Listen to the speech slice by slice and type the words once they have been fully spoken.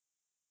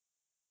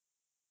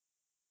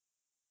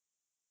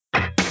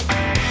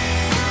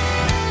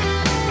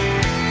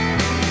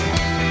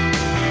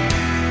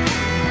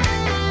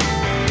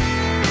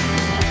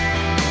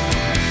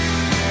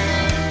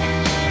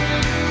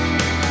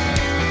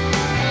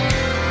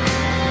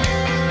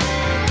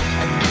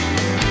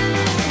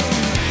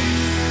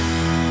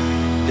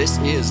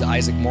is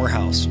Isaac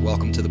Morehouse.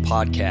 Welcome to the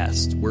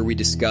podcast where we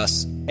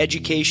discuss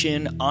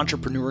education,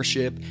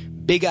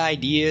 entrepreneurship, big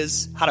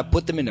ideas, how to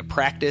put them into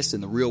practice in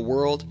the real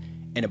world,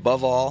 and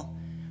above all,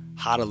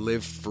 how to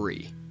live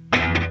free.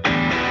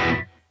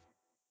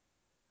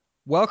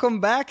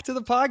 Welcome back to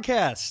the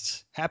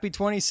podcast. Happy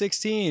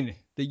 2016,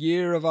 the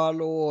year of our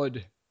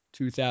Lord,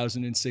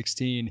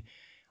 2016.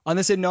 On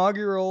this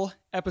inaugural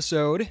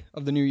episode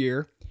of the new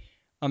year,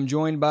 I'm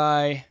joined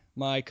by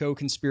my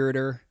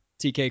co-conspirator,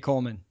 TK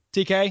Coleman.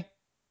 TK,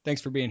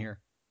 thanks for being here.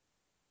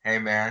 Hey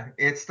man,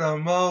 it's the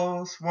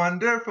most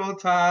wonderful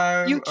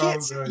time You of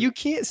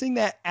can't sing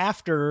that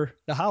after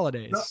the no,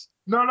 holidays.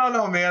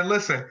 no, man.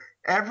 Listen,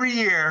 every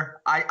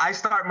year I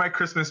start my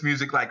Christmas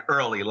music like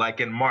early, like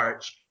in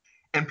March,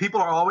 and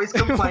people are always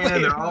complaining.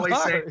 Wait, They're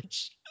always saying,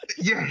 March.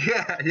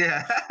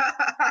 yeah.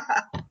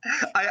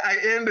 I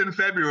end in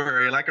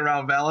February, like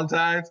around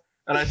Valentine's,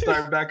 and I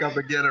start back up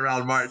again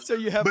around March. So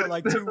you have a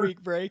But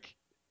 2-week break?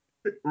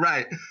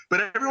 right.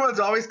 But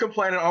everyone's always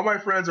complaining. All my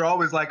friends are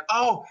always like,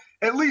 oh,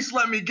 at least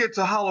let me get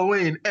to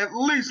Halloween. At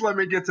least let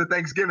me get to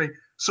Thanksgiving.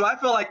 So I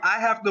feel like I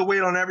have to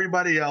wait on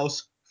everybody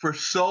else for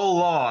so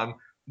long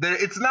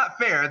that it's not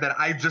fair that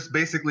I just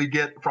basically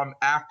get from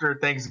after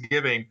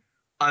Thanksgiving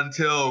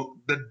until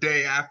the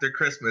day after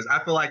Christmas.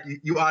 I feel like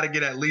you ought to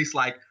get at least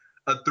like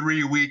a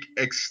 3-week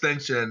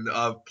extension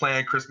of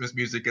playing Christmas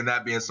music and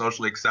that being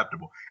socially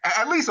acceptable.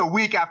 At least a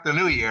week after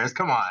New Year's.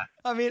 Come on.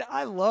 I mean,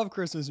 I love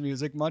Christmas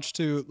music, much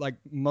to like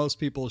most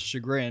people's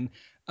chagrin.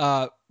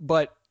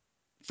 But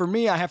for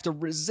me, I have to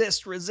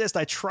resist.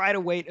 I try to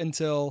wait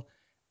until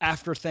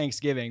after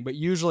Thanksgiving, but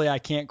usually I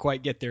can't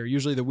quite get there.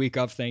 Usually the week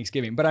of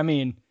Thanksgiving. But I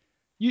mean,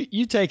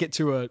 you take it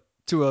to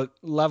a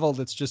level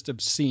that's just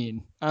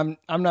obscene. I'm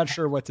not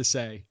sure what to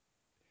say.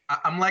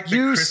 I'm like the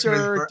You, Christmas.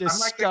 sir, I'm like the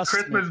disgust me.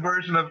 Christmas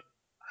version of.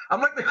 I'm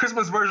like the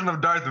Christmas version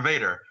of Darth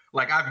Vader.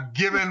 Like I've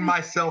given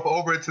myself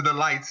over to the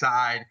light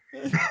side,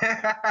 and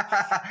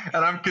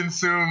I'm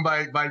consumed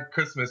by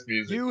Christmas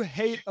music. You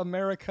hate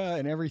America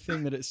and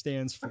everything that it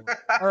stands for.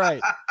 All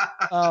right.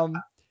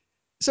 Um,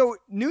 so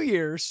New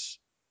Year's,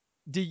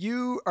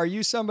 are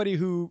you somebody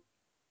who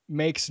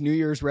makes New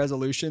Year's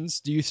resolutions?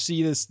 Do you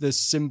see this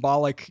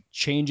symbolic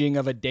changing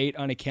of a date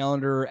on a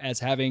calendar as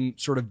having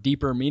sort of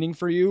deeper meaning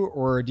for you,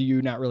 or do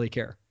you not really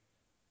care?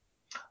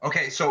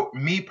 Okay, so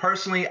me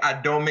personally, I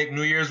don't make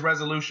New Year's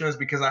resolutions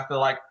because I feel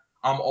like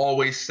I'm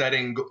always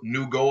setting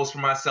new goals for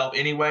myself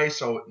anyway.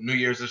 So New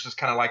Year's is just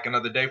kind of like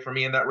another day for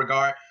me in that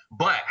regard.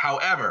 But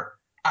however,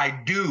 I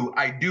do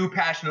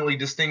passionately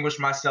distinguish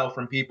myself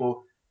from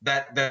people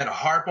that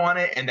harp on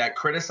it and that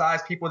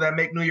criticize people that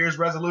make New Year's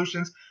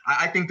resolutions.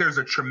 I think there's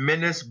a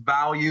tremendous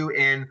value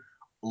in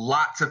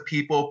lots of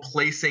people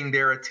placing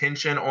their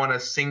attention on a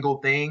single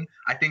thing.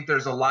 I think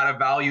there's a lot of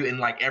value in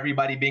like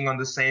everybody being on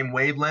the same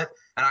wavelength.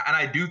 And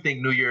I do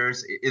think New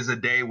Year's is a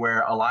day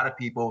where a lot of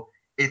people,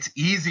 it's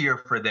easier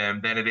for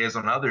them than it is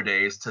on other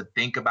days to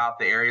think about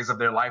the areas of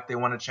their life they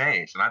want to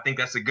change. And I think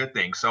that's a good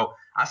thing. So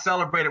I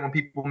celebrate it when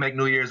people make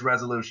New Year's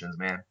resolutions,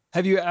 man.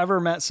 Have you ever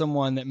met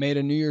someone that made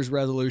a New Year's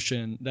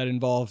resolution that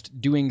involved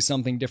doing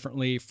something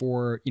differently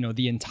for,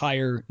 the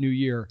entire new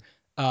year,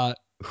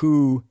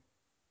 who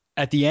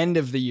at the end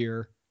of the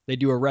year, they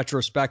do a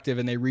retrospective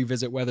and they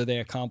revisit whether they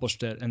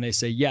accomplished it. And they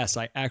say, yes,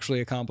 I actually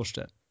accomplished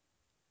it.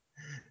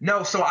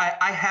 No, so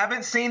I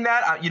haven't seen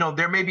that.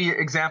 There may be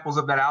examples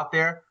of that out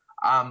there.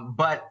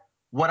 But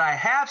what I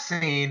have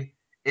seen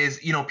is,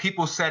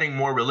 people setting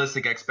more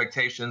realistic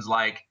expectations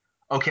like,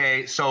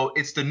 okay, so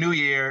it's the new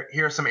year.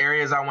 Here are some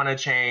areas I want to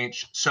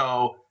change.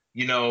 So,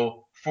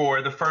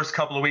 for the first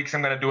couple of weeks,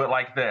 I'm going to do it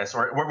like this.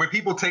 Or where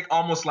people take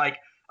almost like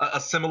a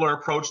similar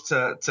approach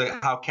to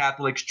how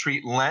Catholics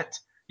treat Lent,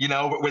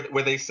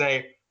 where they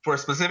say, for a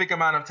specific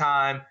amount of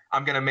time,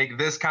 I'm going to make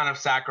this kind of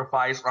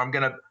sacrifice, or I'm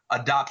going to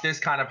adopt this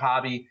kind of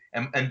hobby.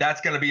 And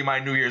that's going to be my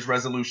New Year's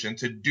resolution,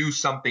 to do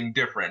something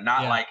different,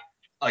 not like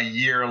a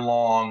year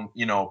long,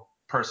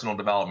 personal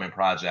development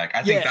project.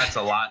 I think that's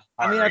a lot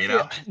harder,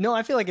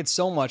 I feel like it's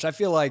so much. I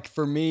feel like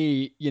for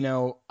me,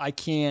 I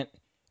can't,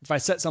 if I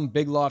set some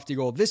big lofty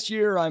goal this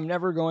year, I'm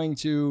never going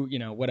to,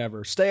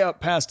 whatever, stay up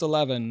past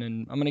 11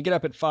 and I'm going to get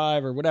up at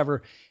 5 or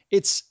whatever.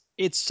 It's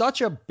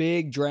such a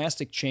big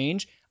drastic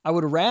change. I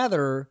would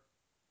rather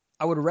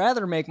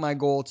make my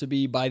goal to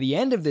be by the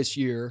end of this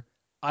year,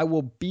 I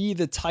will be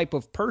the type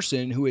of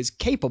person who is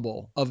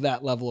capable of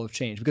that level of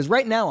change, because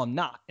right now I'm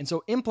not. And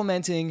so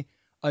implementing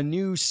a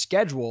new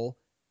schedule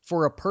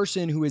for a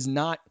person who is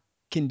not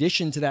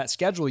conditioned to that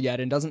schedule yet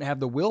and doesn't have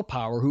the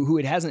willpower, who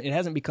it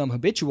hasn't become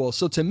habitual.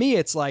 So to me,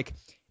 it's like,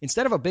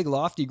 instead of a big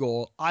lofty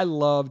goal, I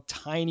love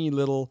tiny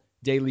little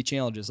daily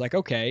challenges. Like,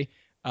 okay,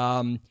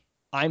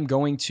 I'm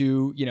going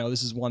to,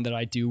 this is one that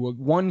I do,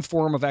 one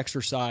form of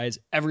exercise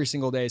every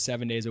single day,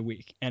 7 days a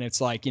week. And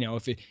it's like,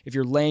 if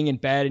you're laying in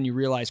bed and you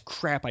realize,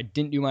 crap, I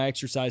didn't do my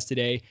exercise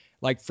today,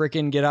 like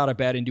frickin' get out of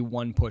bed and do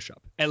one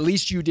push-up. At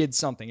least you did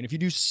something. And if you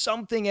do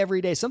something every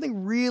day,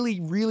 something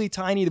really, really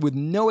tiny with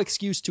no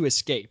excuse to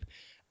escape,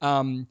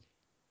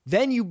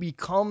 then you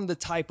become the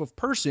type of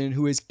person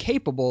who is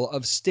capable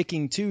of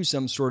sticking to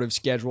some sort of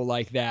schedule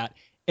like that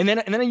And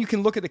then you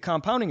can look at the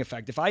compounding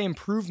effect. If I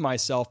improve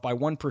myself by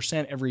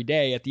 1% every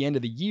day at the end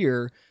of the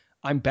year,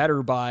 I'm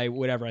better by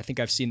whatever. I think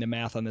I've seen the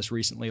math on this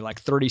recently,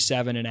 like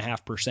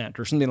 37.5%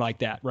 or something like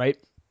that, right?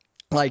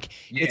 Like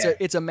Yeah.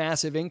 it's a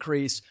massive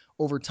increase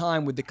over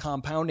time with the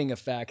compounding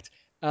effect.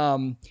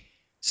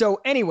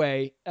 So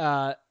anyway,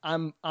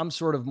 I'm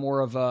sort of more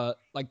of a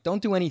like,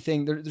 don't do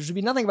anything. There should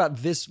be nothing about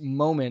this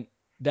moment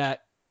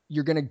that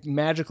you're going to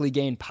magically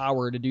gain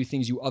power to do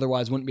things you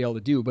otherwise wouldn't be able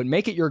to do. But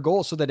make it your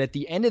goal so that at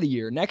the end of the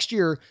year, next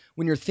year,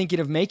 when you're thinking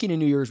of making a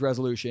New Year's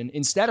resolution,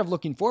 instead of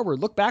looking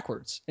forward, look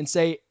backwards and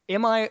say,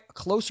 am I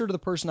closer to the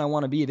person I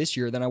want to be this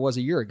year than I was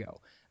a year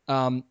ago?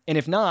 And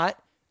if not,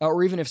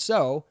 or even if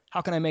so,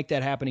 how can I make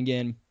that happen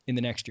again in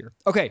the next year?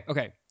 Okay. Oh,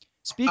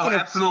 Speaking of,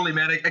 absolutely,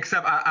 man.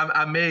 Except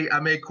I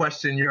may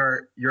question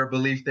your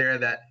belief there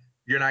that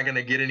you're not going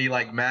to get any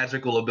like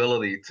magical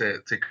ability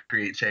to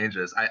create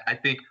changes. I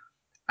think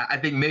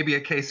maybe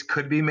a case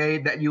could be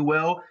made that you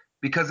will,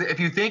 because if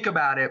you think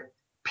about it,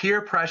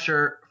 peer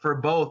pressure for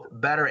both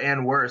better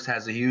and worse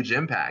has a huge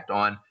impact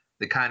on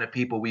the kind of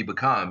people we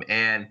become.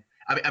 And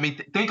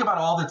think about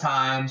all the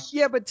times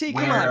yeah, but T,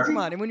 come on, where, come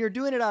on. And when you're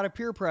doing it out of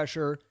peer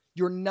pressure,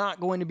 you're not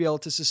going to be able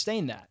to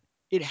sustain that.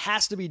 It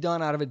has to be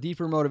done out of a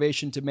deeper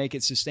motivation to make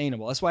it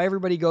sustainable. That's why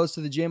everybody goes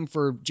to the gym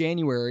for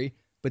January,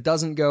 but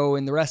doesn't go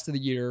in the rest of the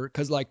year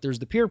because like there's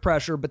the peer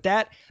pressure, but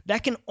that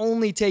can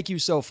only take you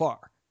so far.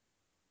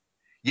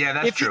 yeah,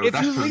 that's if you true. if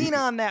That's you true. lean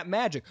on that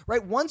magic,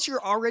 right? Once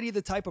you're already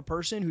the type of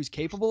person who's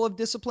capable of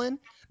discipline,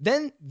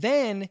 then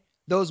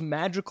those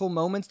magical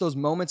moments, those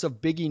moments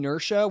of big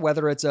inertia,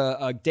 whether it's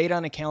a date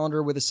on a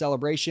calendar with a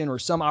celebration or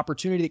some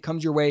opportunity that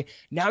comes your way,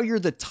 now you're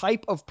the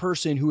type of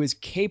person who is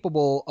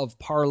capable of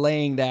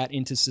parlaying that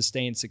into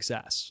sustained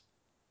success.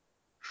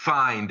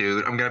 Fine,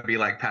 dude. I'm gonna be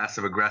like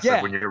passive aggressive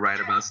Yeah, when you're right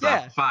about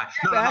stuff. yeah. Fine.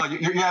 No.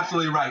 Back You're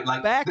absolutely right.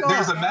 Like back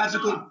there's a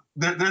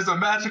off.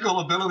 magical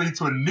ability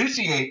to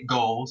initiate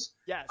goals.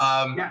 Yes.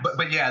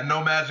 But yeah,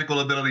 no magical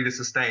ability to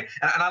sustain.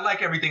 And I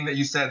like everything that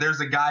you said.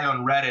 There's a guy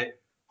on Reddit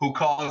who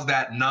calls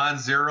that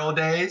non-zero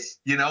days.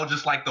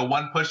 Just like the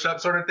one push-up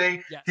sort of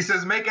thing. He Yes.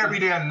 says make every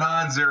day a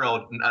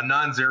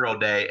non-zero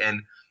day,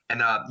 and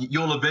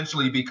you'll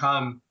eventually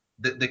become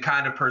the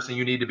kind of person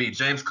you need to be.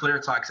 James Clear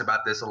talks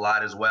about this a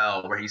lot as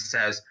well, where he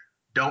says,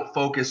 don't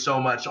focus so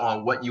much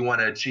on what you want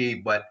to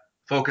achieve, but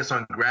focus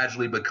on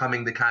gradually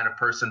becoming the kind of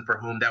person for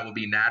whom that will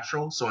be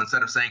natural. So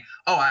instead of saying,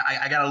 oh,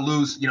 I got to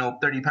lose,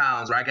 30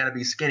 pounds, or I got to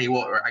be skinny,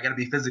 well, or I got to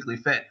be physically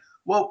fit.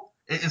 Well,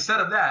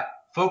 instead of that,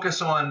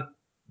 focus on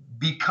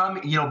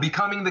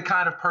becoming the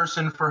kind of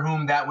person for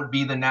whom that would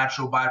be the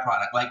natural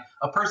byproduct. Like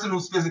a person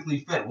who's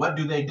physically fit, what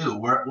do they do?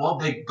 Well,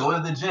 they go to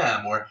the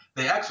gym or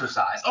they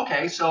exercise.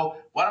 Okay, so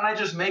why don't I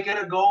just make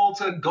it a goal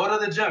to go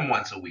to the gym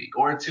once a week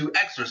or to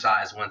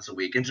exercise once a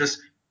week, and just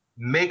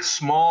make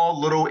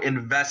small little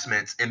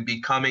investments in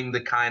becoming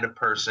the kind of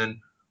person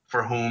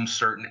for whom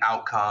certain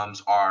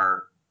outcomes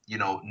are,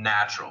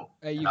 natural.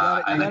 Hey, you And got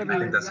it. You got to I be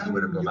think that's the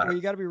way to go about it. well.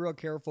 You got to be real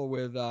careful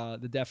with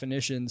the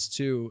definitions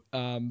too,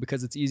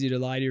 because it's easy to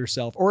lie to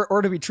yourself,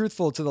 or to be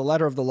truthful to the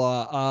letter of the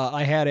law.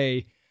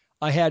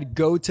 I had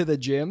go to the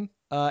gym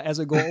as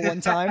a goal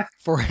one time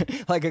for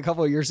like a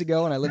couple of years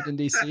ago, when I lived in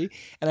DC,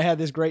 and I had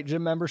this great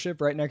gym membership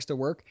right next to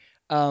work.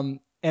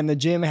 And the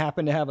gym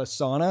happened to have a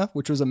sauna,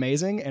 which was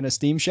amazing, and a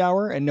steam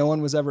shower, and no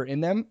one was ever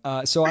in them.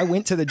 So I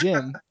went to the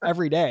gym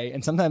every day,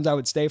 and sometimes I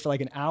would stay for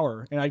like an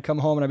hour, and I'd come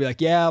home and I'd be like,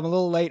 "Yeah, I'm a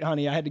little late,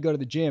 honey. I had to go to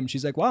the gym."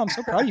 She's like, "Wow, I'm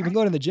so proud of you. You've been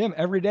going to the gym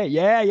every day."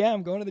 Yeah,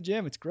 I'm going to the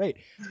gym. It's great.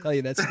 I'll tell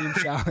you,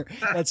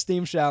 that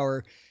steam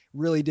shower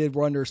really did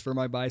wonders for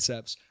my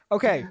biceps.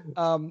 Okay,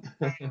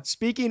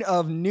 speaking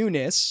of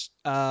newness,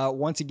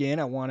 once again,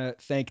 I want to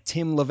thank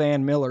Tim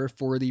Levan Miller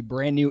for the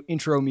brand new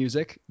intro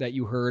music that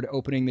you heard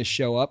opening this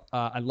show up.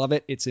 I love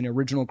it. It's an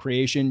original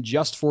creation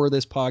just for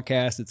this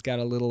podcast. It's got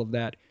a little of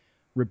that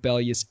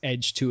rebellious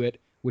edge to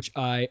it, which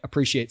I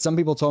appreciate. Some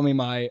people told me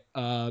my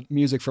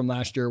music from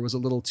last year was a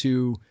little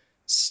too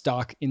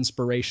stock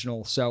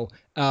inspirational. So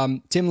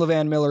Tim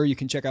Levan Miller, you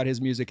can check out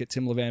his music at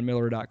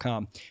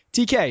timlevanmiller.com.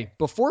 TK,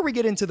 before we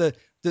get into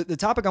the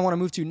topic I want to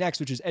move to next,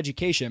 which is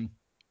education,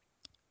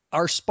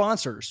 our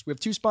sponsors. We have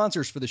two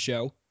sponsors for the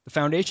show, the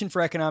Foundation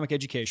for Economic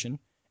Education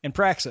and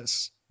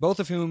Praxis, both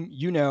of whom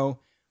you know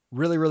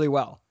really, really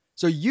well.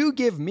 So you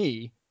give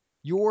me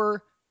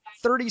your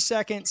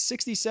 30-second,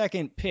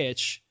 60-second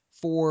pitch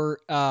for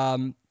a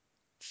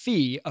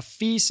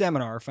fee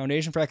seminar,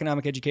 Foundation for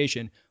Economic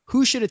Education.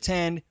 Who should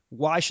attend?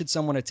 Why should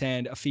someone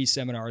attend a fee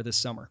seminar this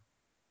summer?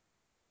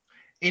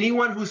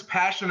 Anyone who's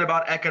passionate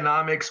about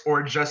economics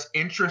or just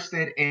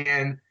interested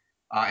in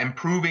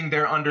improving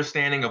their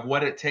understanding of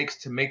what it takes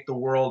to make the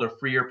world a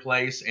freer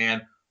place,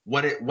 and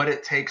what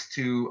it takes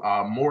to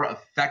more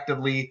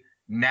effectively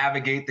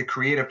navigate the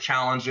creative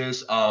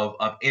challenges of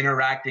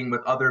interacting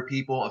with other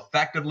people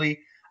effectively,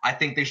 I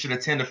think they should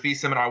attend a fee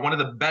seminar. One of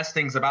the best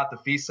things about the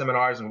fee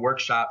seminars and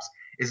workshops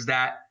is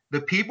that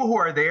the people who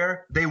are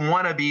there, they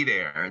want to be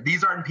there.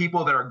 These aren't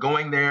people that are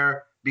going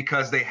there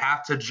because they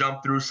have to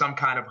jump through some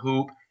kind of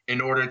hoop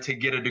in order to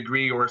get a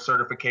degree or a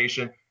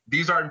certification.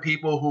 These aren't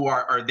people who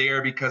are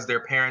there because their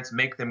parents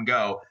make them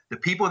go. The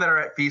people that are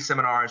at fee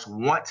seminars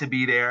want to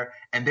be there,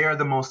 and they are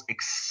the most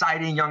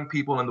exciting young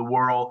people in the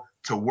world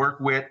to work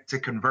with, to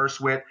converse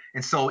with.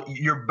 And so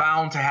you're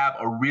bound to have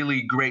a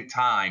really great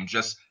time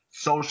just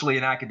socially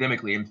and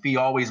academically. And fee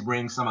always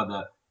brings some of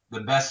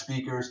the best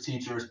speakers,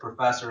 teachers,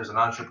 professors, and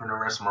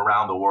entrepreneurs from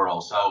around the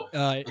world. So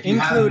if you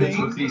haven't been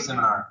to a fee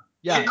seminar,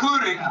 Yeah,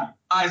 including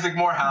Isaac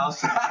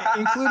Morehouse,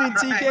 including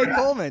TK right?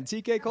 Coleman.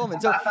 TK Coleman.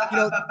 So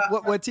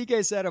what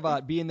TK said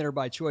about being there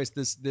by choice,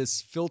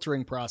 this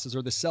filtering process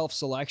or the self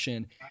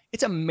selection.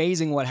 It's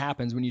amazing what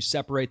happens when you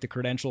separate the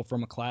credential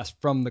from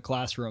the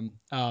classroom.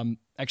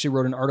 Actually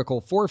wrote an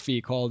article for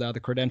Fee called "The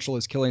Credential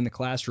is Killing the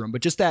Classroom,"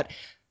 but just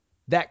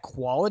that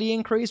quality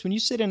increase when you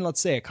sit in,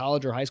 let's say, a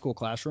college or high school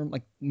classroom,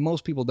 like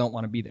most people don't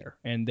want to be there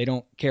and they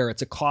don't care.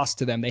 It's a cost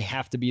to them. They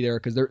have to be there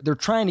because they're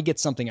trying to get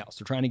something else.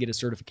 They're trying to get a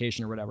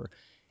certification or whatever.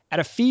 At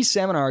a fee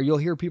seminar, you'll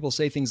hear people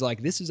say things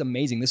like, this is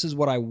amazing. This is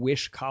what I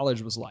wish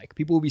college was like.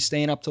 People will be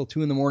staying up till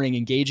 2 a.m.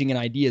 engaging in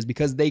ideas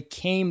because they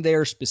came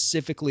there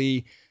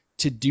specifically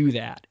to do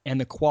that. And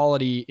the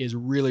quality is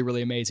really,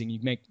 really amazing. You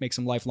make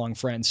some lifelong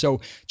friends. So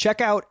check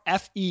out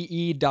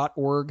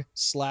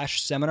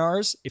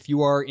fee.org/seminars. If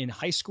you are in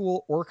high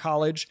school or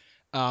college,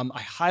 I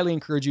highly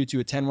encourage you to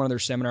attend one of their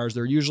seminars.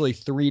 They're usually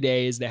 3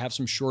 days. They have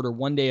some shorter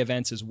 1-day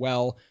events as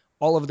well,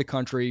 all over the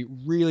country.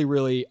 Really,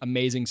 really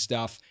amazing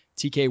stuff.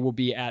 TK will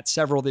be at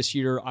several this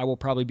year. I will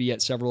probably be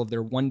at several of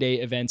their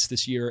 1-day events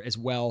this year as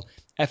well.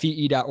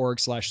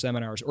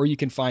 fee.org/seminars, or you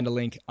can find a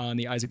link on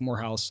the Isaac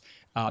Morehouse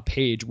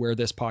page where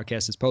this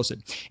podcast is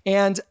posted.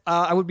 And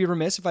I would be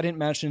remiss if I didn't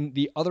mention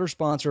the other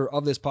sponsor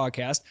of this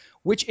podcast,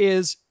 which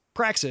is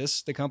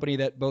Praxis, the company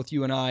that both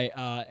you and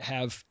I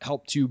have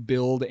helped to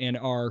build and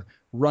are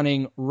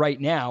running right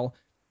now.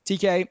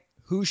 TK,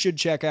 who should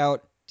check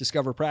out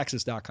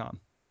discoverpraxis.com?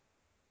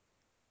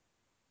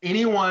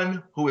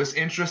 Anyone who is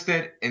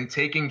interested in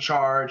taking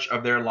charge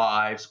of their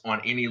lives on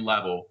any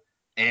level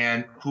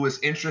and who is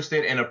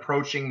interested in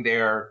approaching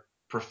their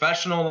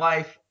professional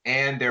life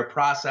and their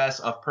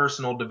process of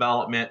personal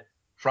development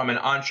from an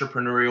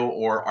entrepreneurial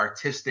or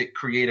artistic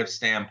creative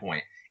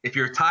standpoint. If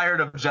you're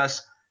tired of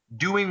just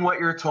doing what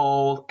you're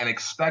told and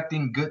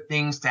expecting good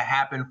things to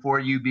happen for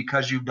you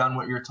because you've done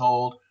what you're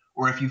told,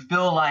 or if you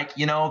feel like,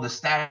 the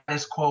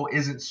status quo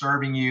isn't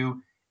serving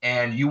you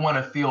and you want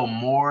to feel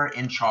more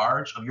in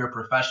charge of your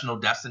professional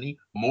destiny,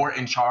 more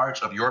in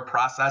charge of your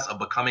process of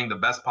becoming the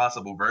best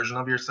possible version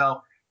of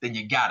yourself, then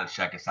you got to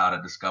check us out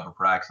at Discover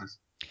Praxis.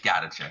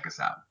 Got to check us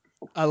out.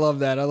 I love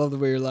that. I love the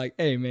way you're like,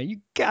 hey, man,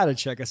 you got to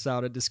check us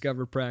out at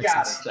Discover Got to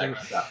Praxis. check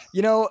us out.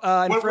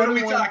 And for What are we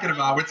anyone, talking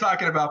about? We're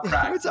talking about we're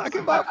Praxis.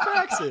 talking about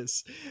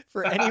Praxis.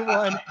 For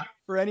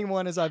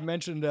anyone, as I've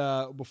mentioned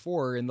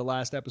before in the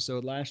last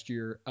episode last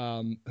year,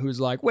 who's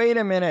like, wait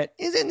a minute,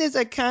 isn't this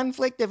a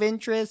conflict of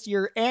interest?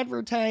 You're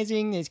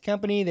advertising this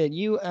company that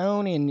you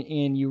own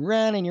and you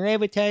run, and you're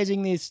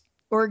advertising this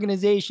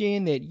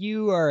organization that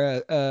you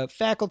are a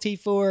faculty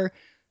for.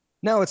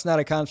 No, it's not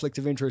a conflict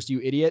of interest, you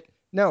idiot.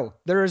 No,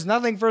 there is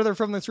nothing further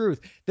from the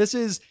truth. This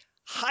is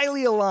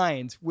highly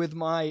aligned with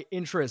my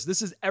interests.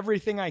 This is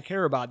everything I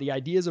care about. The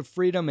ideas of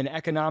freedom and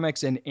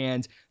economics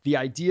and the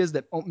ideas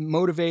that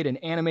motivate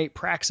and animate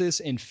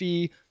Praxis and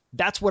Fee.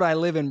 That's what I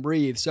live and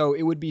breathe. So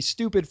it would be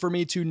stupid for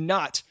me to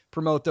not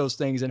promote those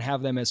things and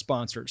have them as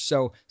sponsors.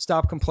 So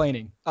stop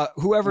complaining.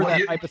 Whoever Well, that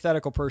you,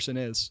 hypothetical person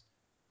is.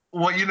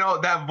 well,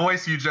 that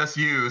voice you just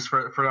used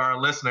for our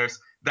listeners,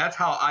 that's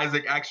how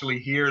Isaac actually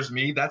hears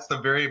me. That's the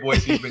very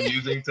voice he's been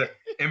using to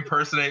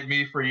impersonate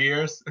me for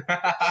years.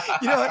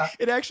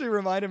 It actually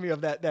reminded me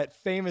of that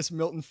famous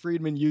Milton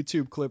Friedman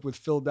YouTube clip with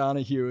Phil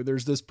Donahue.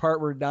 There's this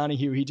part where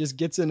Donahue, he just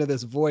gets into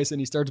this voice and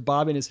he starts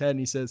bobbing his head and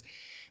he says,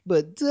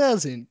 but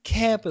doesn't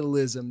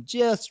capitalism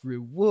just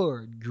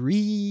reward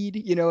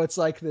greed? It's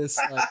like this,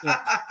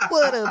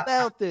 what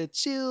about the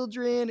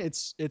children?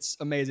 It's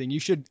amazing. You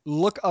should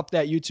look up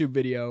that YouTube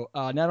video.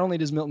 Not only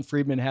does Milton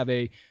Friedman have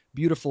a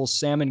beautiful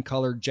salmon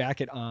colored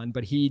jacket on,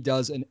 but he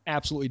does an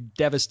absolutely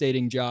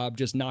devastating job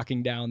just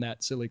knocking down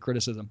that silly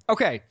criticism.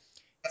 Okay.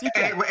 Hey,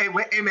 TK. hey,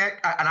 man,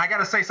 and I got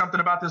to say something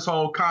about this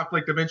whole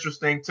conflict of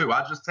interest thing too.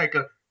 I'll just take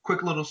a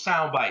quick little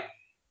soundbite.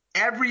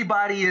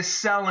 Everybody is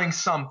selling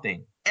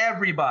something.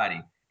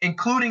 Everybody,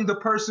 including the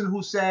person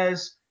who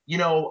says,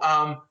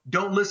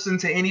 don't listen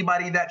to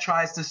anybody that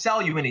tries to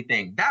sell you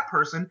anything. That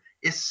person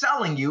is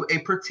selling you a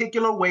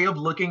particular way of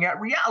looking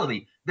at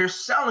reality. They're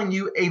selling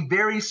you a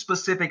very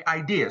specific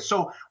idea.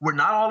 So we're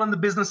not all in the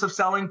business of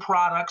selling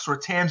products or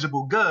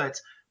tangible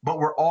goods, but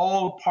we're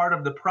all part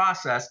of the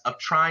process of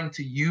trying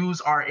to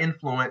use our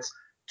influence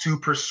to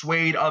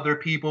persuade other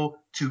people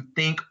to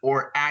think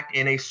or act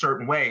in a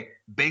certain way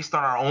based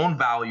on our own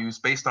values,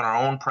 based on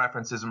our own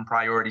preferences and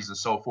priorities and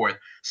so forth.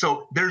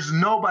 So there's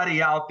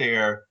nobody out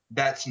there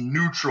that's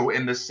neutral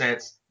in the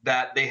sense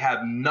that they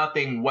have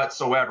nothing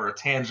whatsoever,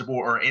 tangible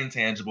or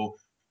intangible,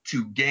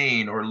 to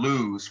gain or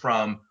lose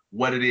from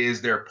what it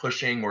is they're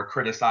pushing or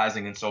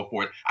criticizing and so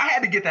forth. I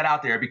had to get that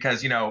out there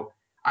because,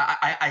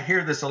 I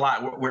hear this a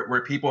lot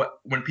where people,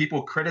 when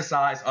people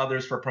criticize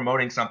others for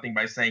promoting something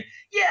by saying,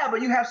 yeah,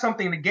 but you have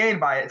something to gain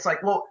by it. It's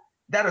like, well,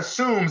 that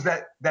assumes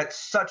that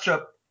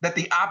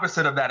the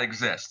opposite of that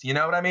exists. You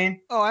know what I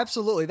mean? Oh,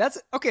 absolutely.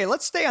 That's okay.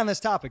 Let's stay on this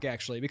topic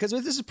actually, because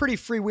this is pretty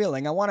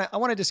freewheeling. I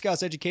want to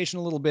discuss education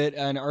a little bit,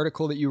 an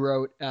article that you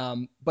wrote.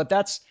 But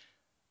that's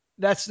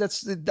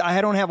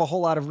I don't have a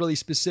whole lot of really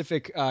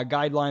specific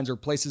guidelines or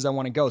places I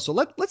want to go. So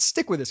let's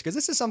stick with this because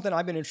this is something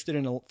I've been interested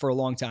in for a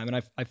long time,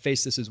 and I've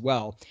faced this as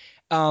well.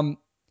 Um,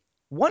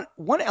 one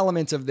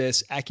element of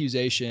this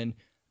accusation,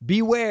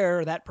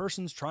 beware that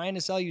person's trying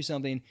to sell you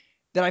something,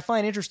 that I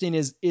find interesting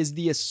is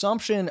the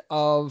assumption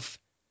of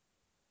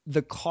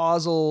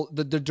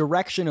the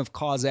direction of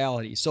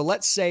causality. So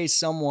let's say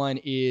someone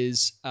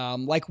is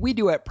like we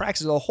do at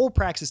Praxis, the whole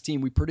Praxis team,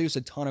 we produce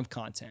a ton of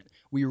content.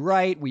 We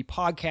write, we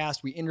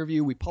podcast, we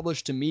interview, we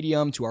publish to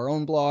Medium, to our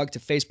own blog, to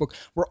Facebook.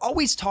 We're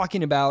always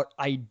talking about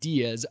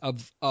ideas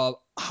of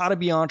how to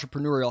be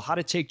entrepreneurial, how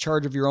to take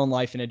charge of your own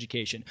life and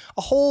education,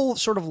 a whole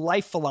sort of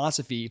life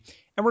philosophy.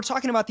 And we're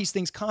talking about these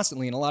things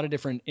constantly in a lot of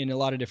different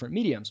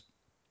mediums,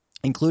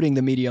 including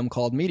the medium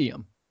called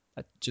Medium.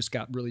 That just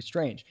got really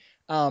strange.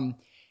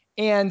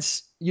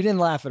 And you didn't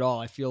laugh at all.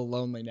 I feel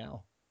lonely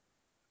now.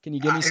 Can you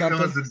give me It something?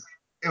 was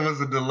it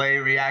was a delay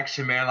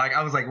reaction, man. Like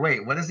I was like,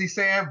 wait, what is he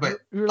saying? But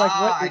You're like,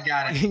 what? I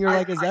got it. You're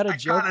like, is that a I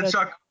joke? kind of That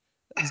chuckled.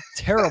 is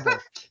terrible.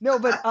 No,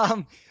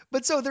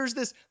 but so there's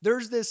this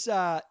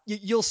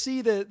you'll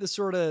see the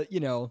sort of,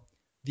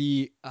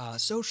 the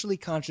socially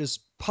conscious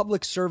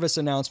public service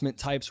announcement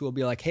types will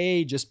be like,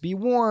 hey, just be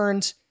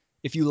warned,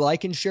 if you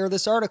like and share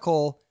this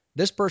article,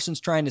 this person's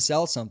trying to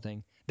sell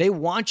something. They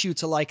want you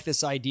to like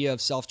this idea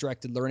of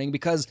self-directed learning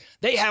because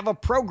they have a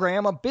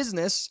program, a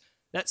business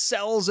that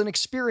sells an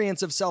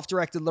experience of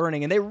self-directed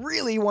learning, and they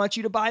really want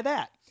you to buy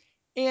that.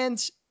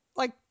 And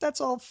like,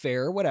 that's all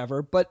fair,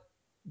 whatever, but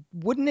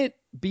wouldn't it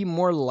be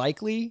more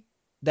likely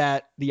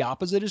that the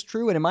opposite is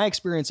true? And in my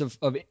experience of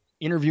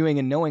interviewing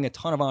and knowing a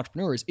ton of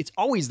entrepreneurs, it's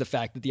always the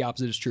fact that the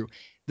opposite is true.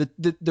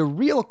 The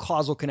real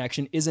causal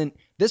connection isn't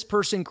this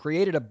person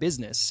created a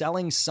business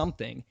selling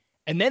something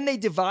and then they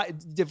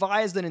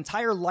devised an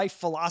entire life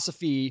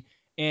philosophy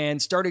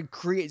and started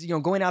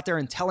going out there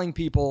and telling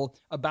people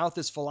about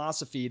this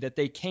philosophy that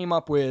they came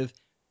up with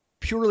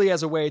purely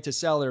as a way to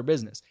sell their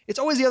business. It's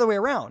always the other way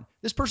around.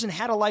 This person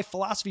had a life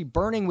philosophy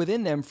burning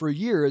within them for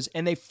years,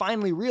 and they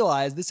finally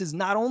realized this is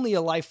not only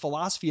a life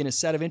philosophy and a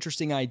set of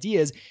interesting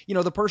ideas.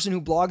 The person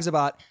who blogs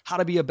about how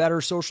to be a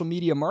better social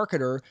media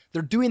marketer,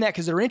 they're doing that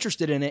because they're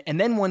interested in it. And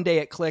then one day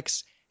it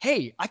clicks,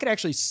 hey, I could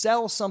actually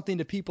sell something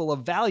to people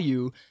of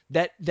value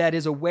that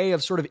is a way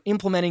of sort of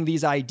implementing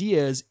these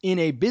ideas in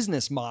a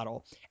business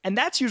model. And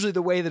that's usually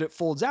the way that it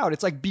folds out.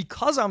 It's like,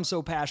 because I'm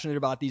so passionate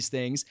about these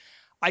things,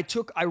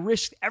 I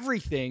risked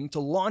everything to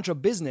launch a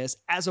business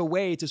as a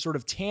way to sort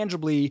of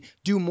tangibly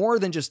do more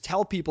than just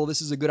tell people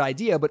this is a good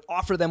idea, but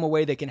offer them a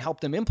way they can help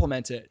them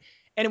implement it.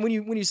 And when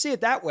you see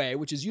it that way,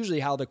 which is usually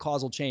how the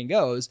causal chain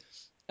goes,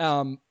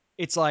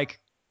 it's like,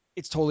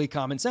 it's totally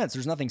common sense.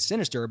 There's nothing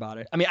sinister about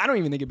it. I mean, I don't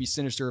even think it'd be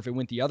sinister if it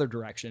went the other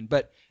direction,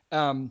 but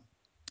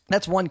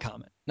that's one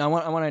comment. Now,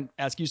 I want to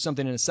ask you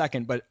something in a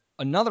second, but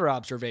another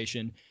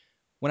observation,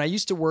 when I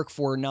used to work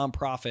for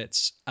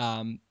nonprofits,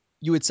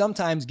 you would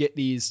sometimes get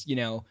these,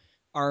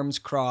 arms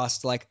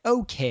crossed, like,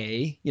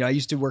 okay, I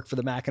used to work for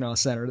the Mackinac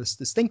Center,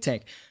 this think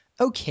tank.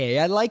 Okay,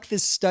 I like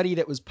this study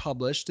that was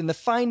published, and the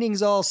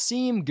findings all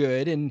seem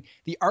good, and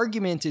the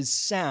argument is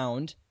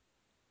sound,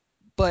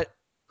 but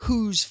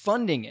who's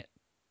funding it?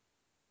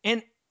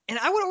 And and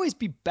I would always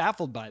be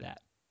baffled by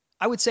that.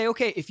 I would say,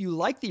 okay, if you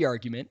like the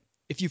argument,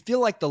 if you feel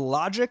like the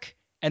logic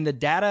and the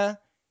data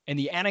and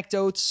the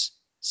anecdotes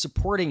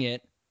supporting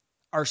it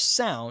are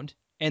sound,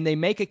 and they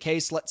make a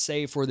case, let's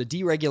say, for the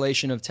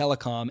deregulation of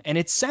telecom, and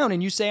it's sound,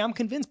 and you say, I'm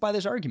convinced by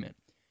this argument,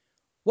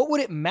 what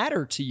would it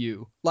matter to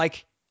you?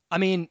 Like, I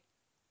mean,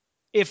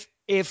 if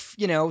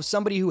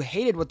somebody who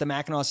hated what the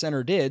Mackinac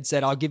Center did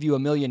said, I'll give you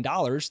 $1 million,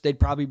 they'd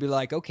probably be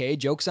like, okay,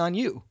 joke's on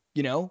you.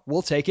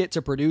 We'll take it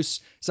to produce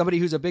somebody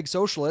who's a big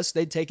socialist.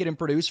 They'd take it and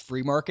produce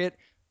free market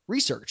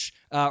research,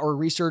 or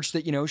research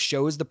that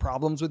shows the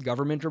problems with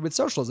government or with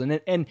socialism.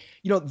 And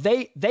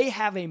they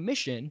have a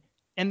mission,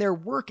 and their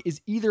work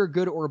is either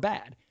good or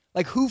bad.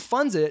 Like, who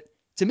funds it?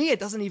 To me, it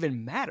doesn't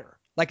even matter.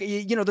 Like,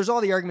 there's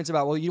all the arguments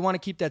about, well, you want to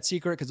keep that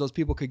secret because those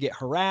people could get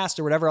harassed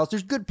or whatever else.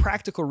 There's good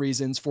practical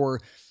reasons for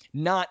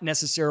not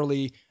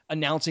necessarily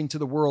announcing to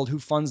the world who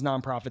funds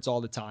nonprofits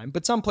all the time.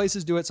 But some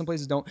places do it, some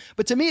places don't.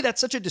 But to me, that's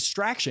such a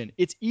distraction.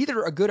 It's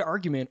either a good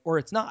argument or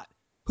it's not.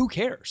 Who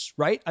cares,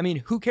 right? I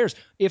mean, who cares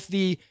if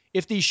the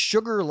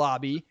sugar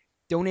lobby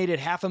donated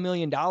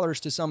 $500,000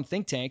 to some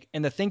think tank,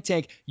 and the think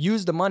tank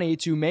used the money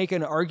to make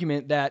an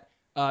argument that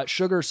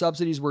sugar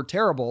subsidies were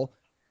terrible,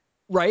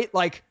 right?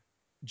 Like,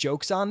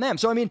 joke's on them.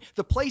 So, I mean,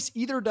 the place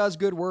either does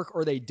good work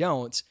or they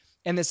don't.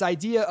 And this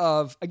idea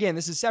of, again,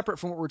 this is separate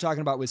from what we're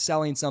talking about with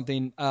selling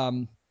something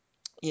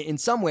in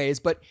some ways,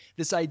 but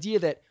this idea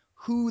that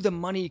who the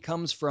money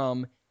comes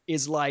from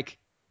is, like,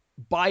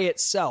 by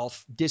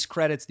itself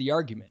discredits the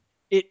argument.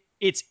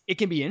 it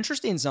can be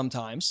interesting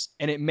sometimes,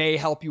 and it may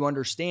help you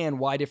understand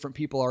why different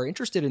people are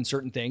interested in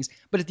certain things.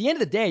 But at the end of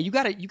the day, you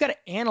gotta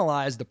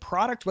analyze the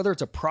product, whether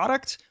it's a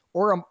product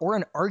or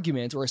an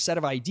argument or a set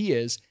of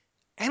ideas.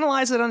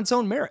 Analyze it on its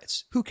own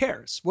merits. Who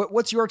cares?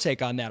 What's your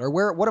take on that, or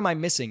what am I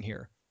missing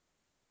here?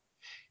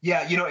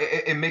 Yeah,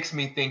 it makes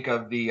me think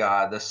of the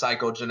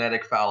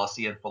psychogenetic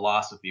fallacy in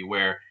philosophy,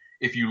 where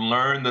if you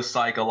learn the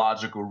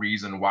psychological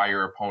reason why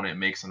your opponent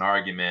makes an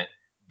argument,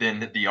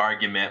 then the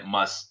argument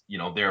must,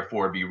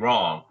 therefore be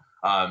wrong.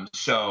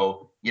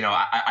 So,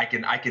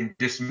 I can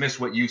dismiss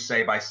what you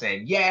say by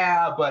saying,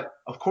 yeah, but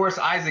of course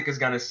Isaac is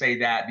going to say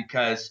that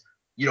because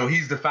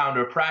he's the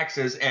founder of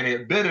Praxis, and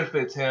it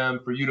benefits him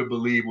for you to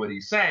believe what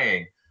he's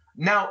saying.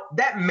 Now,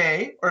 that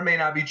may or may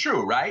not be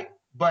true, right?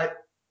 But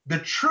the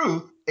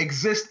truth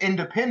exists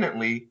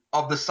independently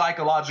of the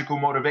psychological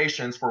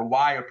motivations for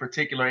why a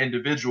particular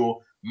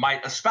individual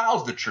might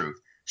espouse the truth.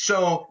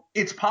 So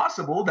it's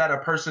possible that a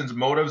person's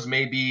motives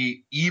may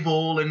be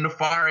evil and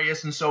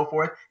nefarious and so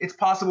forth. It's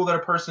possible that a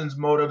person's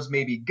motives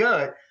may be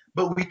good,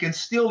 but we can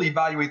still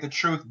evaluate the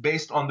truth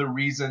based on the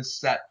reasons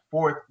set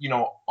forth,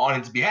 on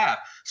its behalf.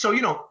 So,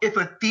 if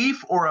a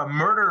thief or a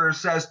murderer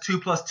says 2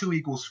 +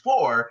 2 =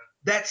 4,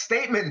 that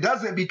statement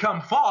doesn't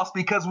become false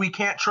because we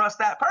can't trust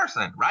that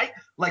person, right?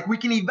 Like, we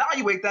can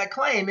evaluate that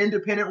claim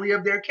independently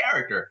of their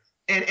character.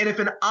 And if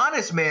an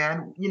honest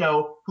man,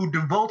 who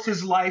devotes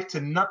his life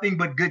to nothing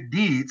but good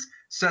deeds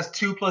says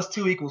 2 +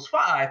 2 =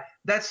 5,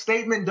 that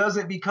statement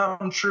doesn't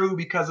become true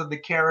because of the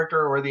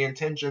character or the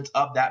intentions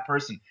of that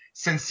person.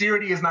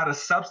 Sincerity is not a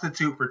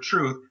substitute for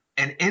truth,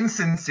 and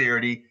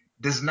insincerity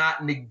does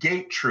not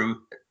negate truth,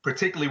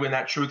 particularly when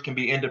that truth can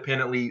be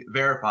independently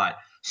verified.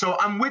 So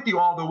I'm with you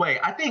all the way.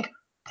 I think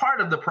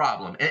part of the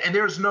problem, and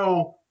there's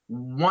no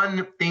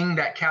one thing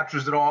that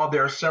captures it all.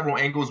 There are several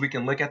angles we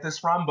can look at this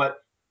from, but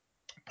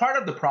part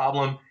of the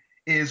problem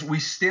is we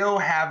still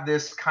have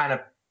this kind of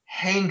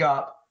hang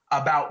up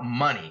about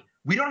money.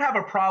 We don't have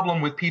a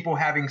problem with people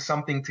having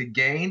something to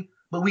gain,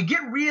 but we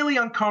get really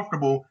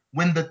uncomfortable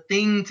when the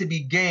thing to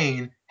be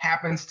gained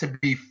happens to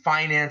be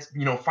finance,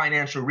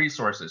 financial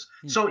resources.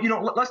 So,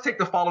 let's take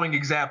the following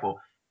example.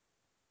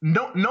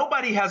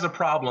 Nobody has a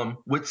problem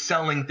with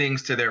selling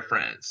things to their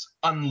friends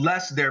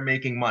unless they're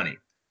making money.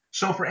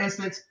 So, for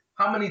instance,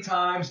 how many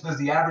times does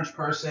the average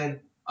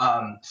person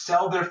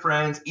sell their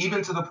friends,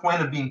 even to the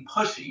point of being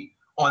pushy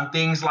on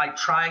things like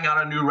trying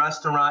out a new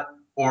restaurant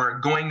or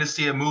going to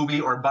see a movie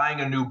or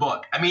buying a new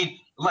book? I mean,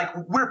 like,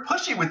 we're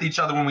pushy with each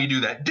other when we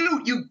do that.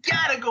 Dude, you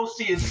gotta go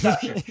see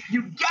Inception.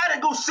 You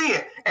gotta go see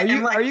it. And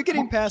Are like, you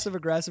getting passive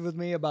aggressive with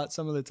me about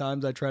some of the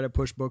times I try to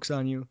push books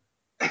on you?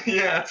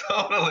 yeah,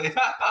 totally.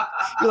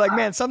 You're like,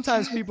 man,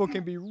 sometimes people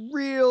can be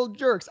real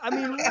jerks. I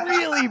mean,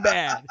 really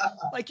bad.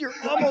 Like, you're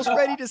almost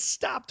ready to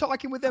stop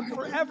talking with them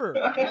forever.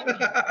 You're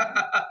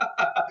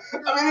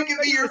I mean, he almost can be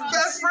ready your to best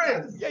just,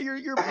 friend. yeah,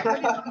 you're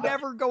ready to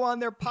never go on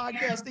their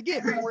podcast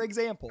again, for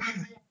example.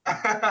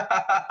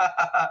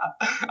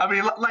 I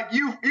mean, like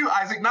you,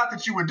 Isaac. Not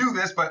that you would do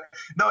this, but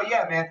no,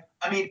 yeah, man.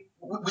 I mean,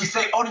 we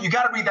say, oh, you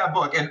got to read that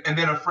book, and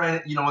then a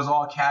friend, is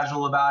all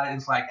casual about it. And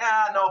it's like,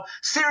 no,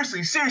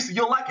 seriously,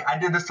 you'll like it. I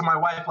did this to my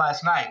wife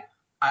last night.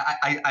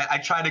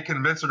 I tried to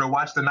convince her to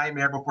watch The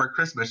Nightmare Before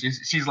Christmas.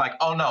 She's like,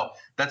 oh no,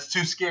 that's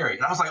too scary.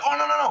 And I was like, oh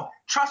no,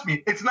 trust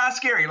me, it's not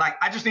scary. Like,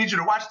 I just need you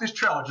to watch this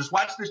trailer. Just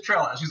watch this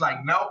trailer. And she's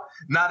like, no,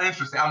 not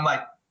interested. I'm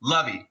like,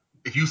 Lovey,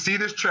 if you see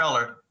this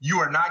trailer, you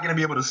are not going to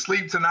be able to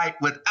sleep tonight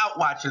without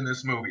watching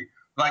this movie.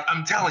 Like,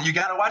 I'm telling you,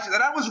 got to watch it.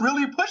 And I was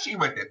really pushy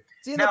with it.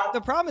 See, and Now,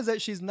 the problem is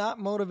that she's not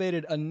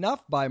motivated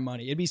enough by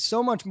money. It'd be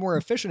so much more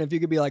efficient if you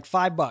could be like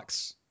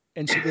 $5,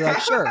 and she'd be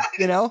like, sure,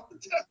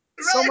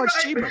 so much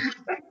cheaper. right.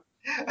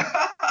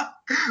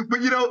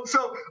 But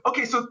so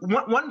okay, so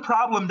one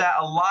problem that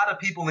a lot of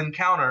people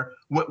encounter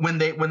when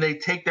they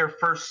take their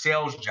first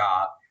sales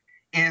job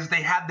is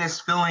they have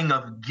this feeling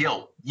of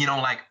guilt.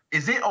 Like,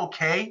 is it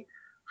okay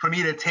for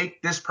me to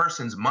take this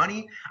person's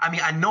money? I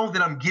mean, I know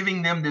that I'm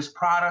giving them this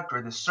product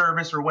or this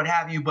service or what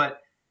have you, but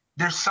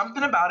there's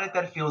something about it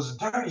that feels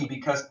dirty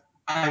because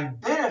I'm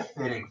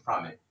benefiting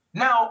from it.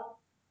 Now,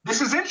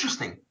 this is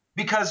interesting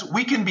because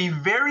we can be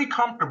very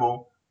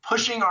comfortable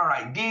pushing our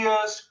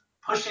ideas,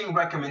 pushing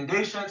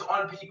recommendations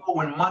on people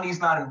when money's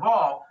not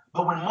involved.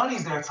 But when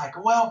money's there, it's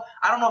like, well,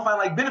 I don't know if I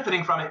like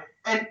benefiting from it.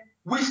 And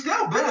we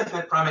still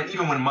benefit from it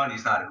even when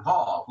money's not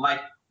involved. Like,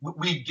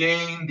 we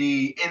gain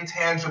the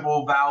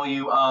intangible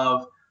value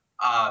of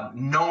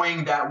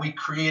knowing that we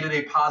created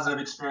a positive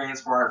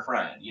experience for our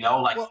friend,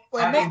 like Well,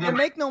 having them. and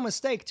make no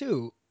mistake,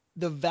 too,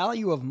 the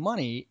value of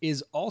money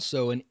is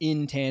also an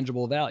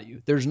intangible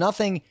value. There's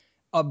nothing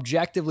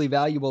objectively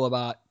valuable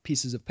about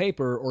pieces of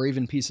paper or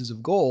even pieces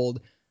of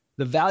gold.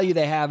 The value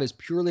they have is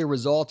purely a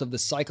result of the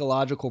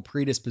psychological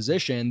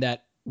predisposition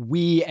that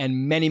we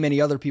and many, many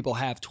other people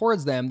have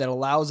towards them that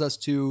allows us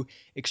to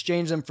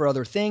exchange them for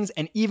other things.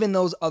 And even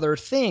those other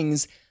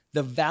things,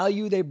 the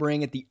value they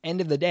bring at the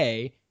end of the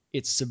day,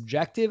 it's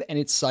subjective and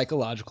it's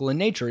psychological in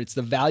nature. It's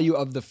the value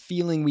of the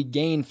feeling we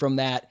gain from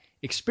that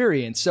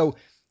experience. So,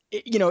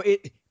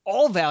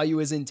 all value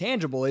is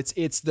intangible.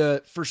 It's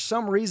the for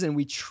some reason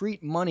we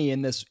treat money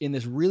in this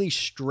really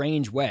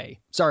strange way.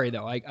 Sorry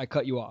though, I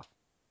cut you off.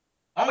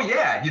 Oh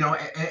yeah,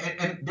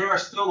 and there are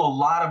still a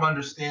lot of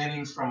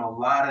understandings from a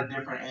lot of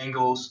different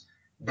angles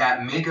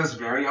that make us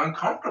very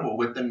uncomfortable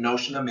with the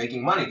notion of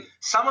making money.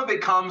 Some of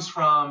it comes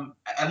from,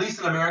 at least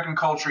in American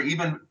culture,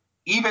 even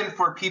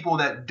for people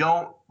that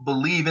don't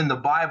believe in the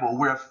Bible,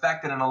 we're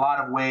affected in a lot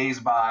of ways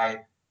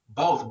by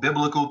both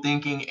biblical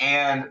thinking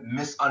and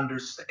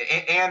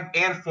misunderstanding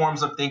and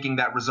forms of thinking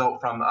that result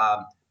from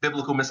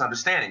biblical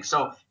misunderstanding.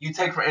 So you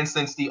take, for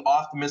instance, the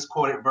oft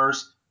misquoted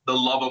verse, the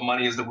love of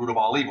money is the root of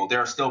all evil. There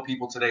are still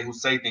people today who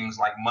say things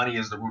like money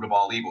is the root of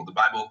all evil. The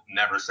Bible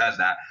never says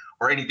that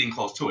or anything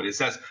close to it. It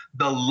says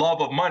the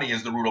love of money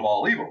is the root of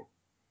all evil.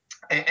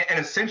 And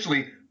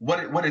essentially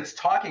what it's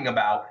talking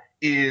about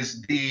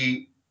is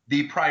the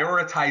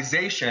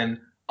prioritization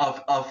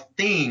of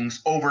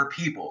things over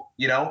people,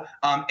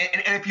 and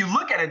if you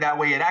look at it that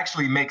way, it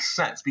actually makes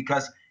sense,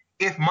 because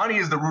if money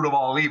is the root of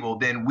all evil,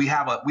 then we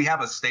have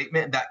a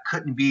statement that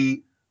couldn't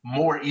be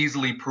more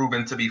easily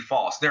proven to be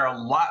false. There are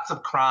lots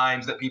of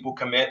crimes that people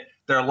commit.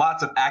 There are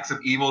lots of acts of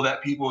evil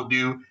that people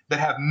do that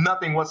have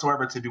nothing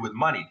whatsoever to do with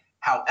money.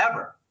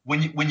 However,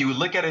 when you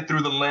look at it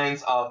through the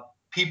lens of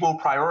people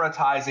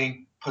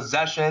prioritizing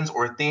possessions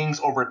or things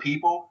over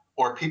people,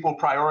 or people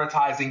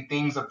prioritizing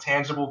things of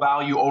tangible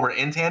value over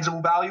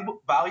intangible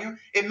value,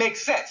 it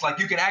makes sense. Like,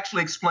 you can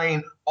actually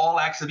explain all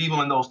acts of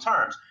evil in those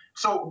terms.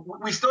 So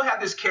we still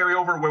have this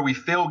carryover where we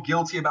feel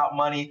guilty about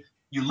money.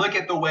 You look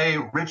at the way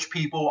rich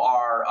people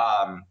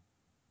are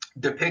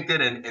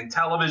depicted in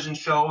television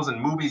shows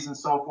and movies and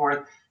so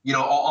forth,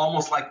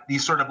 almost like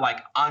these sort of like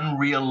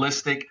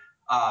unrealistic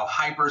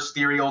hyper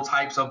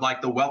stereotypes of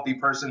like the wealthy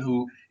person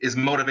who is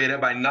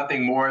motivated by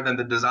nothing more than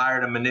the desire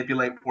to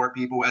manipulate poor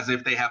people, as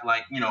if they have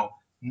like,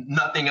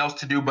 nothing else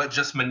to do but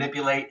just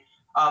manipulate.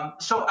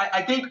 So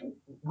I think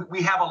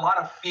we have a lot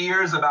of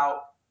fears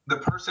about the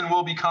person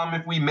we'll become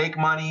if we make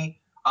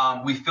money.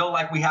 We feel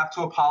like we have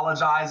to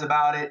apologize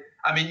about it.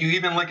 I mean, you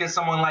even look at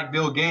someone like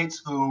Bill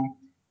Gates, who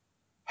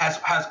has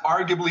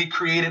arguably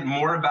created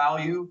more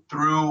value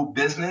through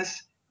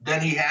business than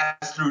he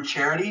has through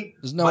charity.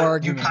 There's no But you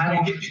argument. kind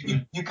of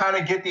get you kind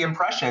of get the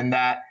impression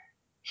that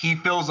he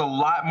feels a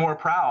lot more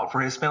proud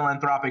for his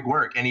philanthropic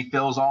work, and he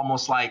feels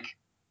almost like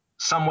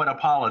somewhat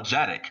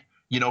apologetic,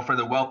 for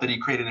the wealth that he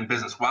created in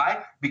business.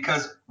 Why?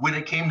 Because when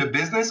it came to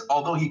business,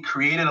 although he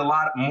created a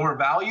lot more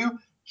value,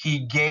 he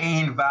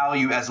gained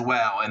value as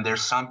well. And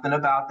there's something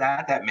about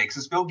that makes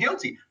us feel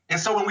guilty.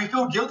 And so when we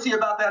feel guilty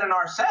about that in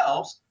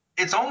ourselves,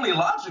 it's only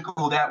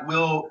logical that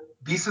we'll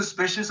be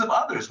suspicious of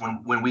others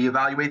when we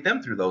evaluate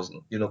them through those,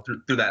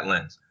 through that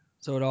lens.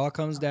 So it all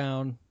comes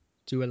down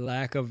to a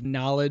lack of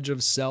knowledge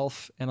of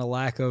self and a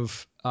lack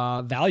of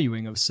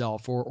valuing of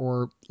self,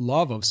 or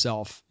love of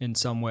self in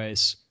some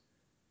ways.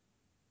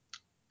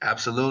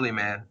 Absolutely,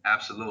 man.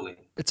 Absolutely.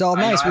 It's all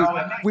I, you know, nice. I We,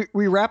 always we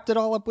we wrapped it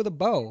all up with a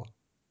bow.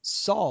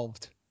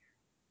 Solved.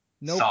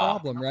 No soft.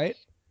 problem, right?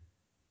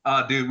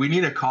 Dude, we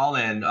need a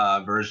call-in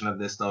version of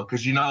this though,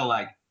 because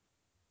like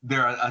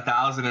there are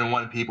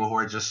 1,001 people who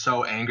are just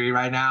so angry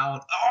right now.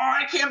 Oh,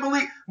 I can't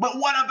believe. But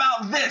what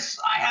about this?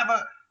 I have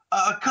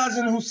a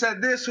cousin who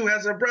said this, who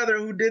has a brother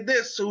who did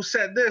this, who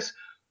said this.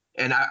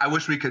 And I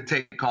wish we could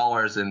take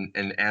callers and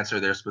answer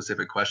their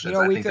specific You questions.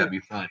 know, I we think that'd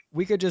could be fun.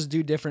 we could just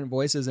do different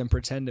voices and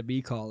pretend to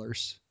be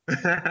callers.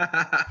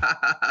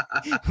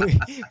 I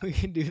we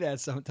can do that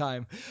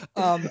sometime.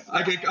 Um,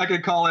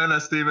 could call in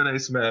as Stephen A.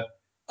 Smith.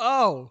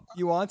 oh,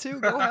 you want to?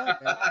 Go ahead,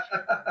 man.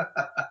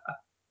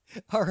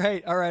 All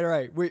right, all right, all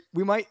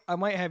right. I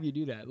might have you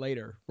do that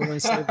later. We're going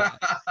to save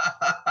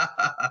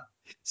that.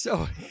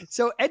 So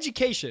so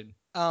education.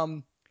 You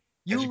wrote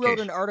an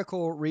Education.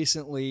 article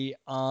recently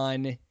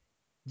on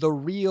the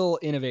real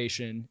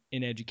innovation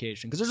in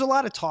education, because there's a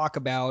lot of talk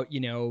about,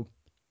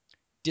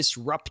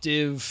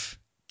 disruptive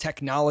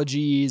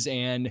technologies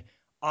and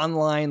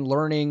online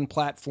learning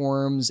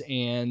platforms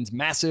and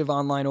massive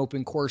online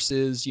open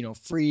courses,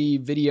 free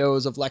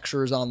videos of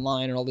lectures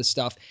online and all this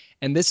stuff.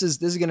 And this is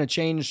going to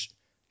change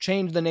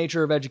the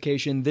nature of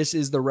education. This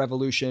is the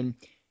revolution.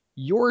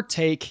 Your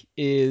take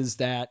is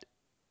that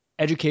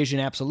education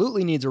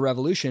absolutely needs a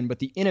revolution, but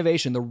the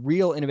innovation, the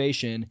real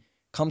innovation,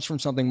 comes from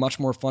something much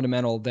more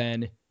fundamental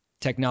than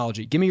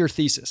technology. Give me your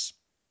thesis.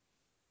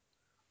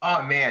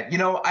 Oh man,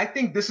 I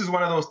think this is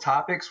one of those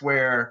topics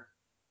where,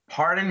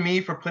 pardon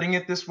me for putting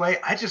it this way,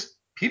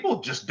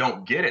 people just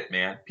don't get it,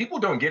 man. People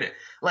don't get it.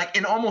 Like,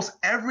 in almost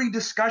every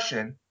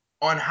discussion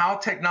on how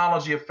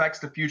technology affects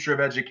the future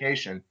of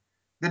education,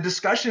 the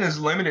discussion is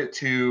limited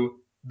to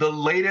the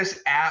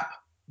latest app,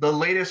 the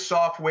latest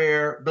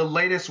software, the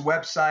latest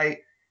website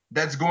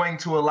that's going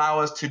to allow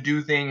us to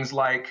do things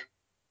like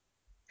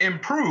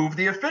improve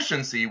the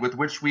efficiency with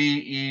which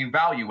we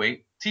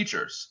evaluate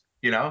teachers,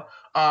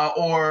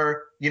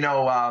 or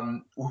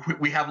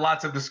we have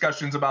lots of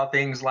discussions about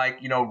things like,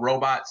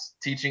 robots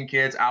teaching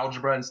kids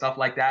algebra and stuff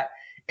like that.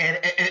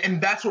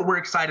 And that's what we're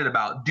excited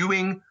about,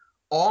 doing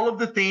all of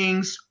the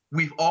things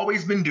we've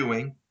always been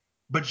doing,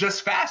 but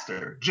just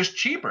faster, just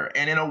cheaper,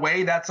 and in a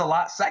way that's a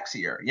lot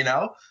sexier, you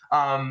know?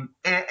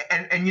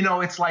 And you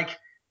know, it's like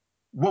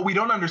what we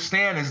don't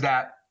understand is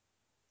that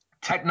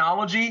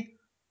technology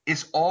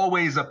is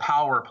always a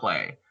power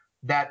play.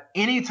 That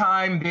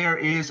anytime there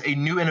is a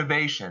new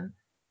innovation,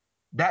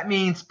 that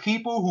means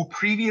people who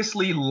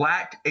previously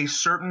lacked a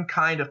certain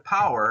kind of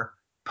power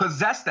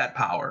possess that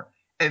power,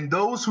 and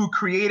those who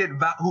created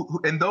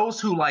and those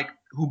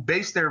who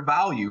base their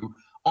value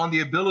on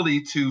the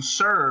ability to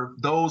serve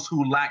those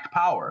who lack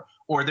power,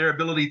 or their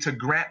ability to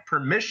grant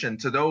permission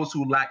to those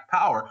who lack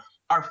power,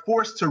 are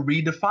forced to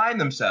redefine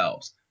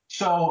themselves.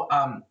 So,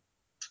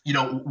 you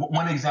know,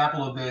 one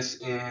example of this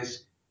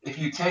is if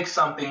you take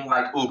something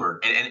like Uber,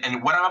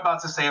 and what I'm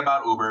about to say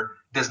about Uber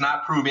does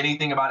not prove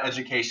anything about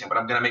education, but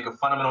I'm going to make a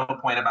fundamental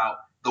point about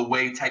the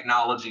way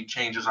technology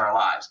changes our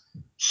lives.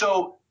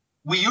 So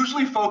we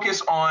usually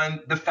focus on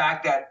the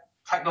fact that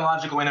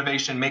technological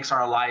innovation makes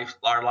our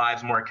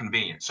lives more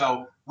convenient.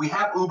 So we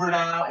have Uber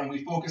now, and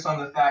we focus on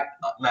the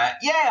fact that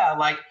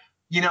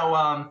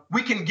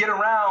we can get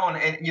around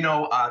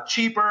and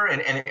cheaper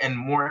and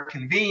more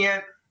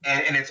convenient,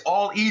 and it's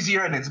all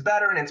easier and it's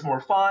better and it's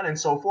more fun and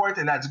so forth,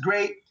 and that's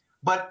great.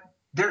 But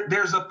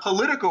there's a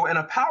political and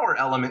a power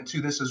element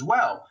to this as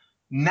well.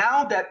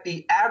 Now that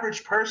the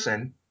average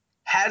person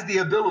has the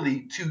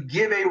ability to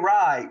give a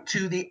ride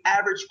to the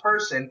average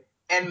person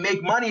and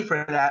make money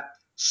for that,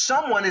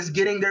 someone is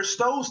getting their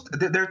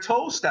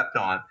toes stepped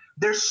on.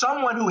 There's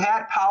someone who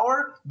had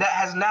power that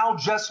has now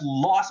just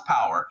lost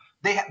power.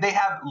 They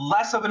have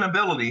less of an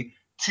ability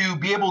to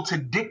be able to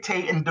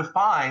dictate and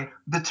define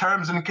the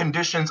terms and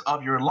conditions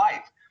of your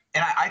life.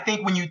 And I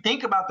think when you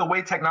think about the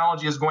way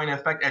technology is going to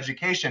affect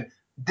education,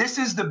 this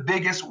is the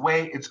biggest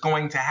way it's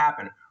going to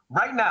happen.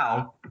 Right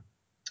now,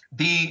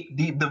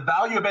 the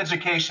value of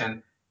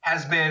education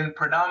has been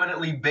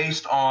predominantly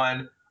based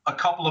on a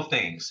couple of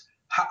things.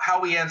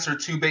 How we answer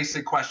two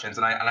basic questions,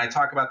 and I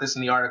talk about this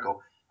in the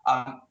article.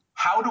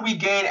 How do we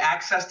gain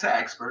access to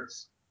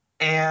experts,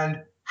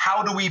 and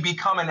how do we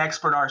become an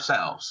expert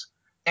ourselves?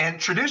 And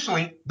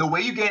traditionally, the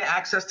way you gain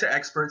access to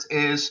experts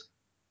is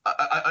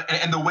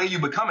and the way you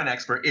become an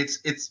expert,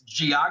 it's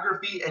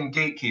geography and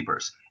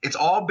gatekeepers. It's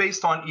all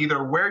based on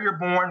either where you're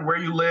born, where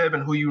you live,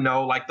 and who you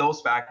know, like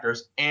those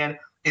factors. And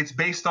it's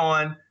based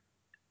on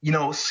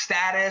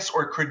status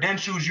or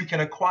credentials you can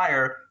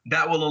acquire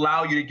that will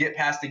allow you to get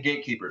past the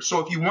gatekeepers. So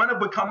if you want to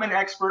become an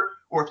expert,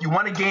 or if you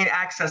want to gain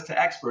access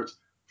to experts,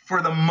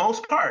 for the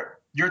most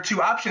part, your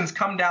two options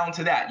come down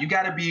to that. You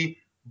got to be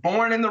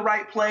born in the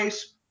right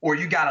place, or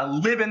you got to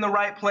live in the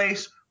right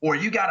place, or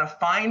you got to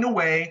find a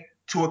way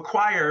to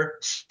acquire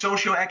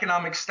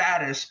socioeconomic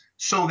status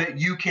so that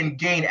you can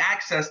gain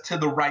access to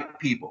the right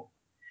people.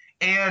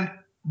 And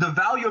the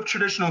value of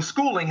traditional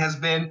schooling has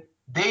been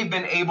they've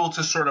been able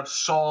to sort of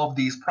solve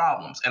these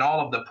problems. And all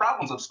of the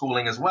problems of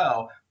schooling as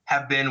well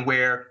have been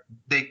where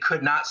they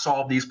could not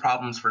solve these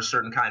problems for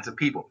certain kinds of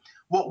people.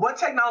 Well, what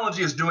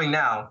technology is doing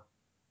now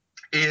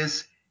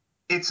is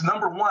it's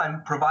number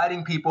one,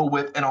 providing people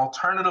with an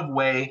alternative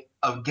way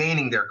of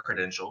gaining their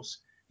credentials.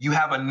 You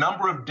have a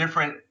number of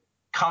different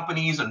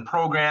companies and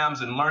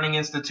programs and learning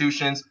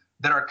institutions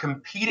that are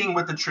competing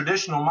with the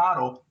traditional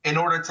model in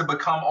order to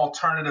become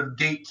alternative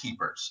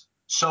gatekeepers.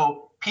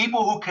 So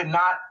people who could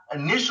not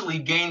initially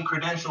gain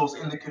credentials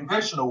in the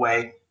conventional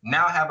way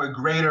now have a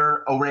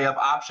greater array of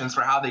options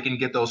for how they can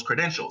get those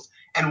credentials.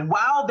 And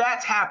while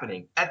that's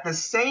happening, at the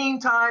same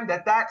time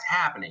that that's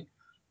happening,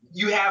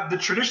 you have the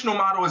traditional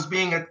model is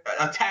being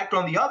attacked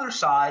on the other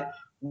side,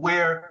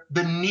 where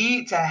the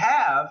need to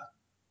have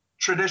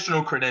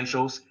traditional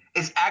credentials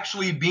is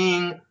actually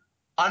being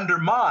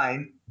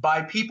undermined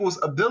by people's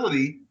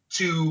ability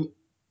to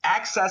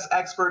access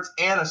experts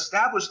and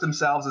establish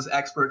themselves as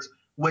experts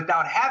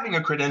without having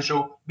a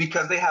credential,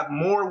 because they have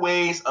more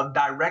ways of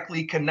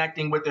directly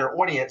connecting with their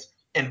audience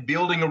and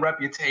building a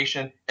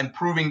reputation and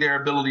proving their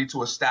ability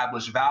to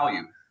establish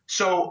value.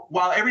 So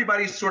while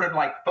everybody's sort of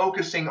like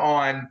focusing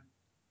on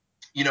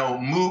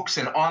MOOCs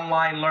and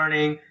online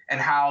learning, and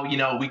how,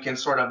 we can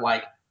sort of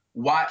like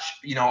watch,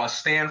 a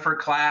Stanford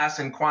class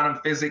in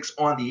quantum physics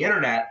on the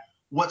internet,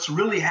 what's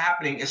really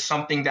happening is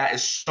something that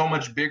is so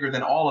much bigger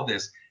than all of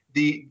this.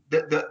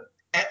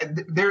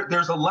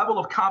 There's a level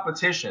of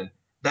competition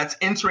that's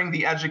entering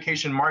the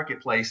education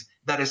marketplace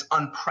that is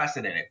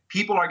unprecedented.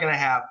 People are going to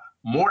have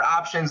more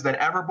options than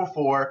ever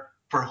before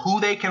for who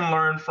they can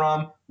learn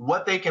from,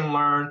 what they can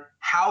learn,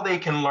 how they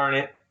can learn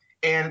it.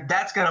 And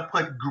that's going to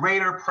put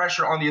greater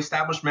pressure on the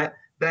establishment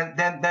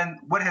than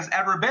what has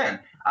ever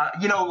been.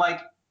 Like,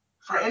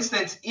 for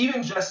instance,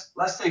 even just,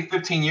 let's say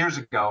 15 years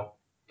ago,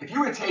 if you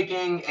were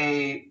taking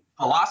a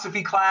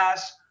philosophy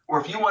class,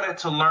 or if you wanted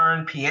to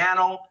learn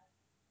piano,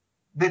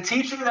 the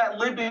teacher that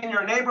lived in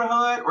your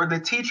neighborhood or the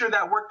teacher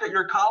that worked at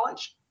your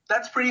college,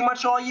 that's pretty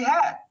much all you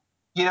had,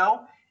 you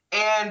know?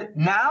 And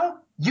now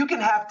you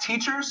can have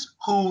teachers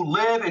who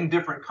live in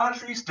different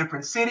countries,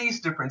 different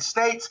cities, different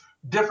states,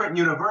 different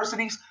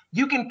universities.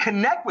 You can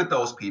connect with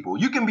those people.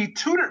 You can be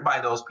tutored by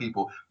those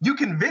people. You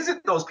can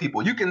visit those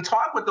people. You can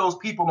talk with those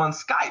people on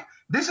Skype.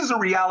 This is a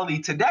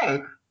reality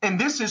today. And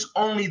this is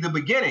only the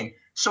beginning.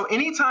 So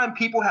anytime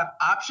people have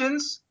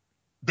options,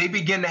 they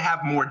begin to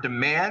have more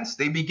demands.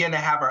 They begin to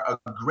have a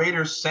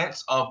greater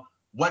sense of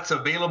what's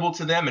available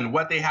to them and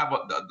what they have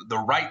the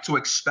right to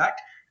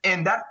expect.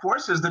 And that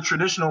forces the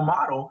traditional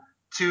model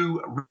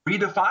to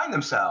redefine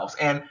themselves.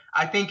 And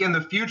I think in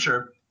the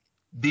future,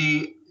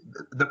 the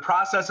the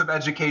process of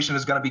education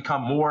is going to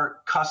become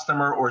more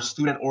customer or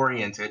student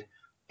oriented,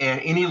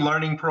 and any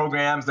learning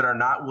programs that are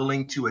not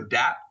willing to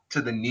adapt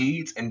to the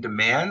needs and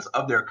demands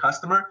of their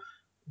customer,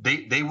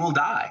 they will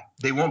die.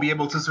 They won't be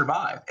able to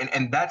survive.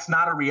 And that's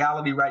not a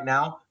reality right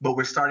now, but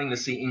we're starting to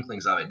see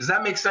inklings of it. Does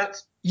that make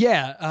sense?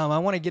 Yeah, I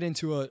want to get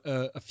into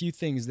a few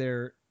things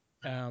there.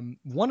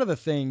 One of the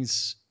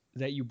things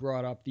that you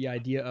brought up, the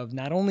idea of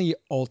not only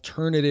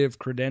alternative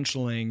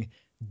credentialing,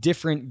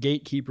 different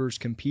gatekeepers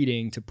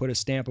competing to put a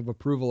stamp of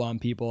approval on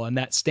people, and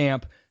that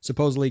stamp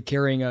supposedly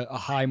carrying a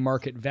high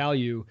market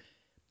value.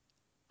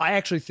 I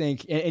actually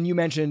think, and you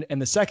mentioned,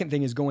 and the second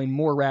thing is going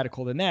more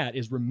radical than that,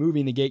 is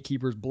removing the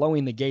gatekeepers,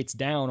 blowing the gates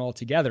down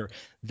altogether.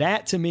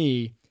 That to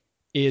me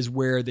is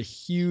where the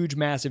huge,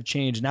 massive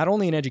change, not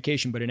only in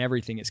education, but in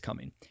everything is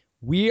coming.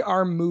 We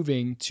are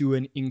moving to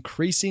an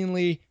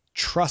increasingly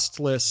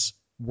trustless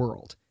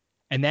world.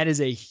 And that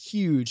is a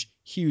huge,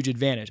 huge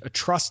advantage, a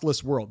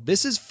trustless world.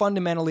 This is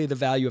fundamentally the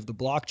value of the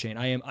blockchain.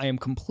 I am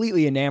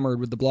completely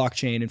enamored with the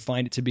blockchain and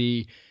find it to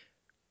be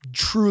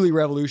truly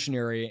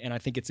revolutionary. And I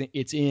think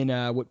it's in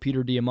what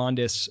Peter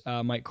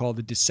Diamandis might call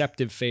the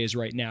deceptive phase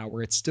right now,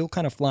 where it's still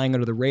kind of flying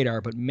under the radar.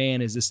 But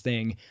man, is this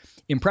thing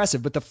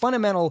impressive! But the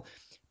fundamental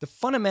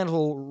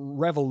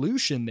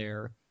revolution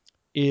there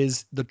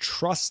is the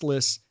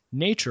trustless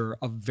nature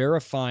of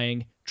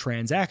verifying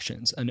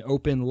transactions, an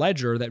open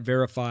ledger that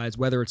verifies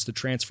whether it's the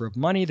transfer of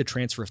money, the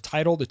transfer of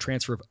title, the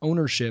transfer of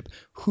ownership,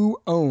 who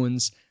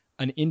owns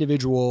an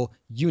individual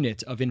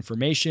unit of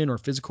information or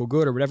physical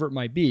good or whatever it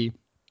might be.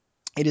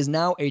 It is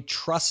now a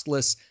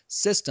trustless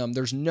system.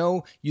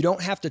 You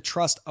don't have to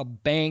trust a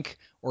bank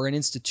or an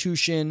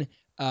institution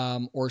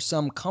or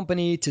some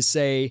company to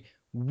say,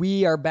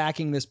 we are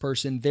backing this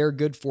person. They're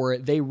good for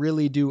it. They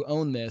really do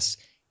own this.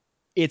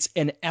 It's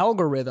an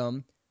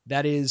algorithm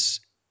that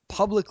is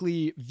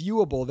publicly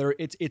viewable.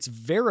 It's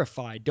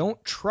verified.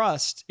 Don't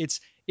trust.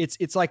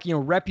 It's like,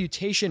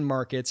 reputation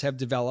markets have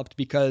developed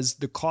because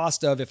the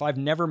cost of, if I've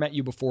never met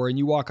you before and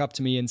you walk up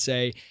to me and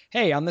say,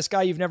 hey, I'm this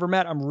guy you've never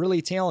met, I'm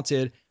really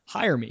talented,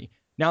 hire me.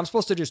 Now I'm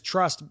supposed to just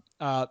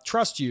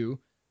trust you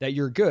that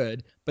you're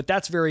good, but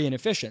that's very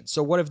inefficient.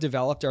 So what have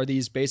developed are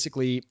these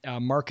basically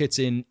markets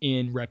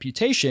in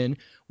reputation,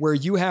 where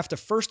you have to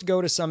first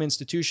go to some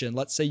institution.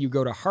 Let's say you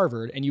go to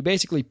Harvard, and you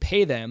basically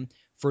pay them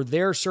for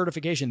their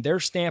certification, their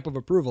stamp of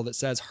approval that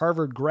says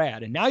Harvard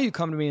grad. And now you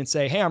come to me and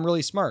say, hey, I'm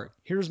really smart.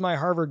 Here's my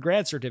Harvard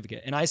grad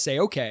certificate. And I say,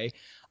 okay,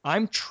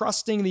 I'm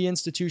trusting the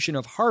institution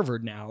of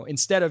Harvard now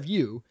instead of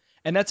you.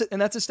 And that's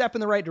a step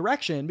in the right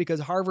direction, because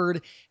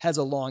Harvard has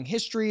a long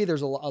history.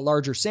 There's a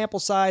larger sample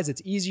size.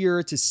 It's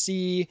easier to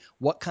see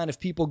what kind of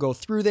people go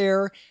through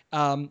there.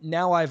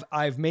 Now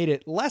I've made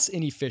it less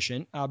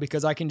inefficient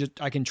because I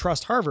can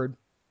trust Harvard,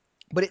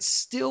 but it's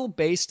still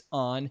based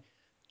on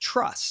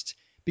trust,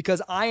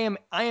 because I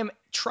am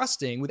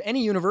trusting with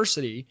any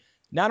university,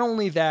 not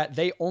only that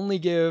they only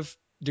give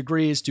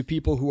degrees to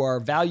people who are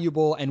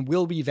valuable and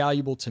will be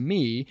valuable to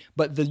me,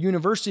 but the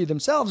university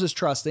themselves is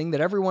trusting that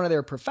every one of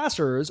their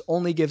professors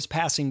only gives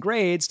passing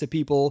grades to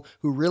people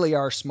who really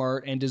are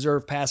smart and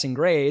deserve passing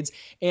grades.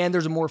 And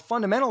there's a more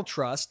fundamental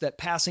trust that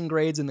passing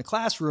grades in the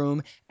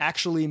classroom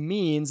actually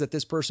means that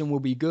this person will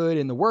be good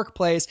in the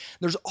workplace.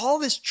 There's all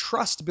this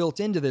trust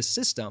built into this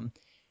system.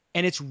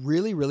 And it's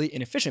really, really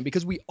inefficient,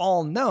 because we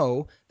all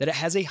know that it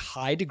has a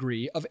high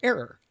degree of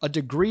error. A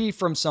degree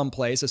from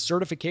someplace, a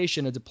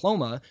certification, a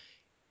diploma,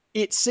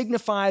 it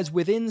signifies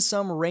within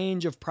some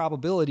range of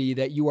probability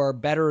that you are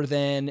better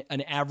than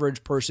an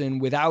average person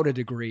without a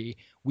degree.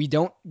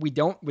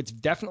 It's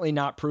definitely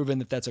not proven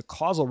that that's a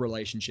causal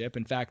relationship.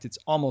 In fact, it's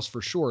almost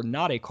for sure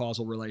not a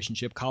causal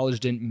relationship. College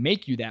didn't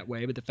make you that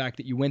way, but the fact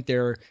that you went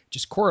there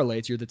just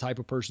correlates. You're the type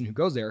of person who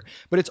goes there.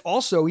 But it's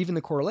also, even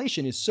the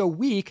correlation is so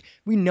weak.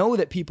 We know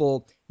that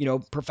people,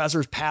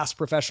 professors pass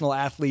professional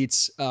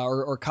athletes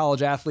or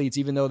college athletes,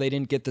 even though they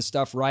didn't get the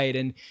stuff right.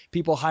 And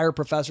people hire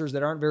professors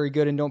that aren't very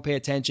good and don't pay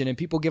attention. And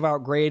people give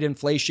out grade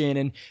inflation.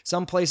 And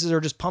some places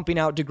are just pumping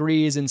out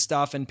degrees and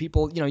stuff. And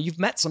people, you've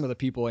met some of the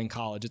people in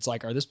college. It's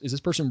like, is this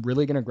person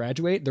really going to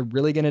graduate? They're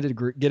really going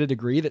to get a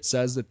degree that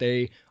says that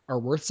they are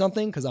worth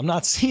something? Because I'm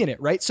not seeing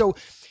it, right? So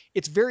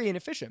it's very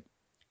inefficient.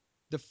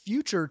 The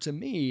future, to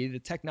me, the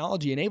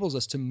technology enables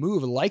us to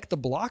move like the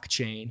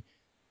blockchain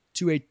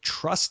to a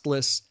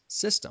trustless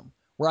system,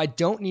 where I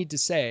don't need to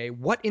say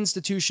what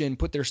institution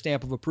put their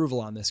stamp of approval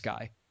on this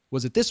guy.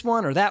 Was it this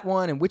one or that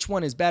one, and which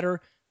one is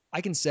better?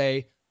 I can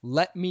say,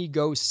 let me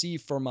go see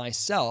for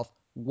myself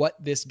what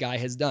this guy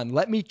has done.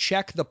 Let me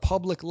check the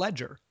public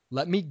ledger.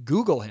 Let me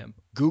Google him.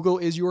 Google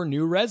is your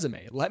new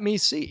resume. Let me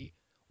see.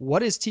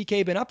 what has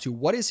TK been up to?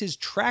 What is his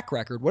track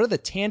record? What are the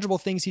tangible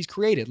things he's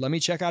created? Let me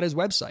check out his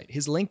website,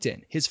 his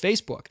LinkedIn, his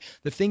Facebook,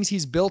 the things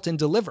he's built and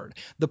delivered,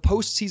 the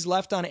posts he's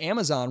left on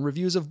Amazon,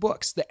 reviews of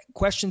books, the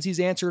questions he's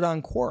answered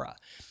on Quora.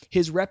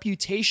 His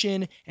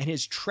reputation and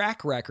his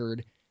track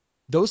record,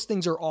 those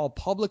things are all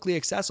publicly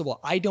accessible.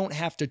 I don't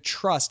have to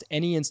trust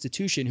any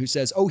institution who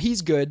says, oh,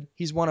 he's good,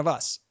 he's one of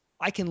us.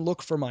 I can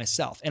look for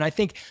myself. And I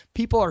think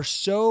people are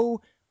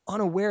so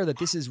unaware that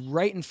this is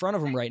right in front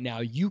of them right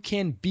now. You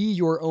can be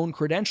your own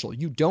credential.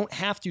 You don't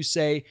have to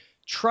say,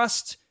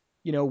 trust,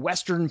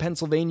 Western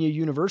Pennsylvania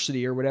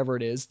University or whatever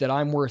it is that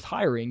I'm worth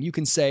hiring. You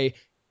can say,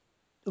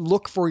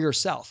 look for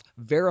yourself,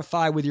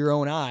 verify with your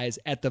own eyes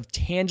at the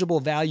tangible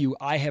value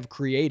I have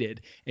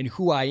created and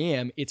who I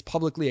am. It's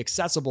publicly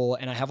accessible,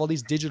 and I have all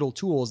these digital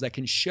tools that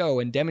can show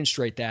and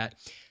demonstrate that.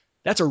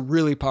 That's a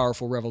really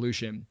powerful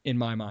revolution in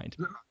my mind.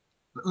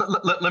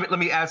 Let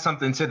me add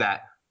something to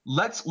that.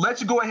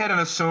 Let's go ahead and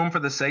assume, for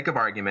the sake of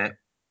argument,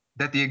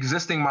 that the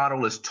existing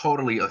model is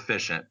totally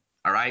efficient.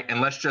 All right.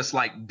 And let's just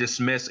like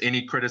dismiss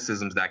any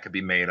criticisms that could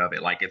be made of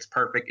it. Like, it's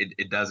perfect.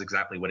 It does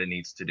exactly what it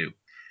needs to do.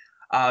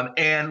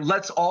 And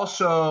let's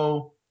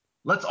also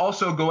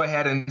go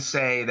ahead and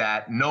say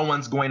that no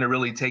one's going to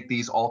really take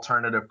these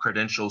alternative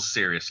credentials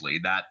seriously,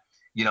 that,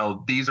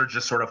 these are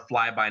just sort of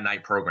fly by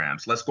night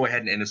programs. Let's go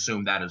ahead and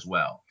assume that as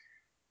well.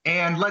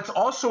 And let's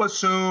also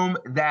assume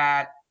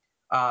that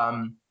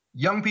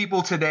young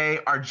people today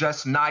are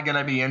just not going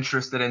to be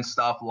interested in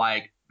stuff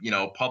like,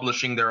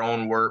 publishing their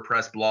own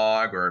WordPress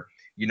blog, or,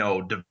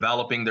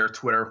 developing their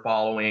Twitter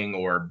following,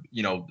 or,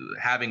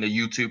 having a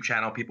YouTube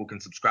channel people can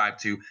subscribe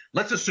to.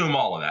 Let's assume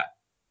all of that.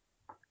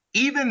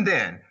 Even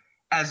then,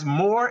 as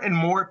more and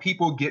more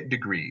people get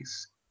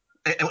degrees,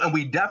 and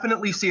we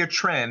definitely see a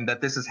trend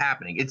that this is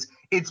happening,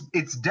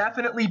 it's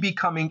definitely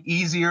becoming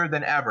easier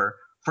than ever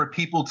for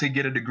people to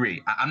get a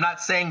degree. I'm not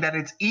saying that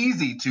it's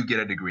easy to get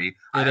a degree.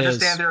 I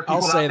understand there are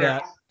people out there.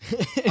 That.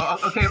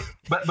 Okay,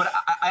 but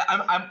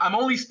I'm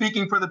only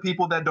speaking for the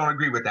people that don't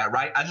agree with that,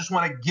 right? I just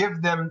want to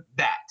give them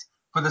that.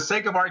 For the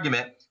sake of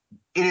argument,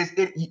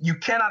 you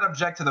cannot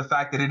object to the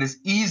fact that it is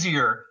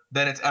easier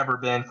than it's ever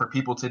been for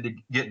people to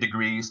get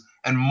degrees,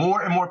 and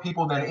more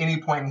people than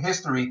any point in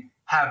history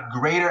have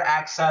greater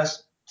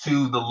access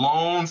to the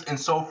loans and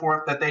so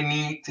forth that they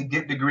need to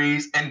get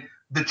degrees. And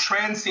the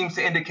trend seems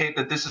to indicate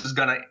that this is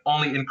going to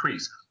only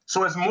increase.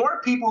 So as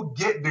more people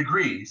get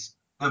degrees,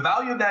 the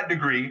value of that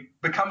degree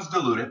becomes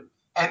diluted.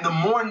 And the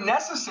more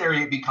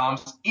necessary it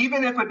becomes,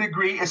 even if a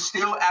degree is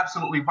still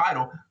absolutely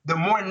vital, the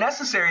more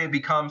necessary it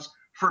becomes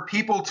for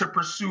people to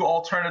pursue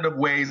alternative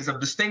ways of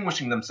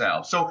distinguishing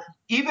themselves. So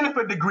even if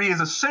a degree is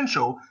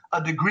essential,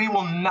 a degree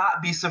will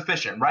not be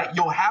sufficient, right?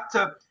 You'll have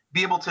to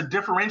be able to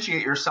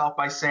differentiate yourself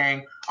by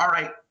saying, all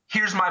right,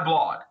 here's my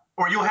blog.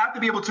 Or you'll have to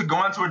be able to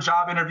go into a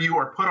job interview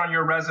or put on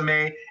your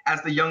resume,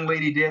 as the young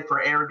lady did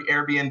for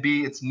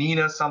Airbnb. It's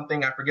Nina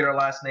something, I forget her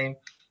last name.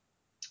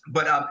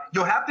 But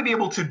you'll have to be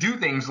able to do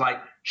things like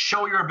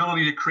show your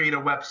ability to create a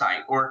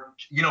website, or,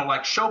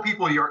 like show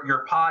people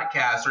your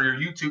podcast or your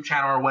YouTube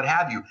channel or what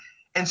have you.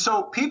 And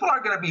so people are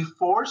going to be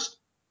forced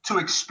to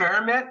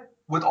experiment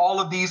with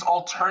all of these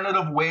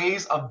alternative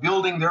ways of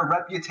building their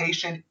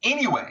reputation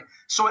anyway.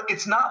 So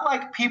it's not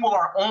like people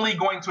are only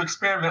going to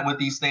experiment with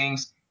these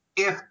things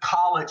if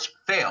college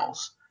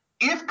fails.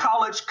 If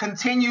college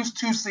continues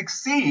to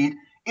succeed,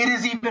 it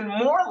is even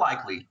more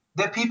likely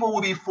that people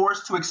will be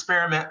forced to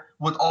experiment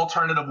with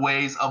alternative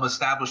ways of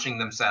establishing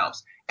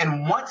themselves.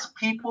 And once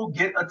people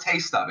get a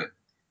taste of it,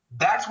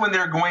 that's when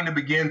they're going to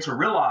begin to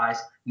realize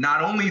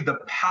not only the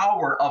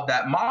power of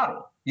that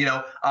model, they're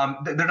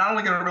not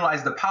only going to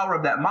realize the power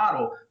of that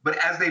model, but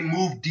as they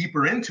move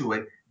deeper into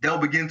it, they'll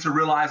begin to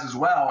realize as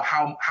well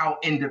how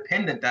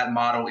independent that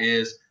model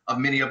is of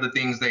many of the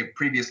things they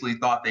previously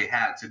thought they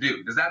had to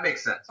do. Does that make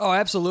sense? Oh,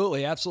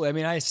 absolutely. Absolutely. I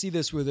mean, I see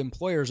this with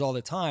employers all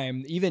the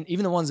time, even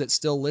the ones that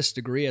still list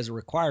degree as a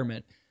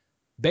requirement.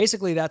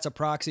 Basically, that's a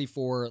proxy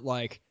for,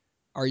 like,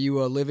 are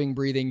you a living,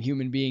 breathing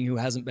human being who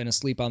hasn't been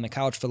asleep on the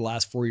couch for the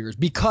last 4 years?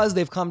 Because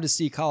they've come to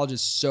see college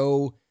is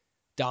so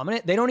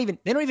dominant, they don't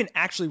even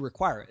actually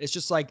require it. It's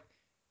just like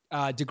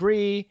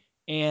degree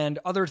and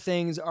other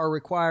things are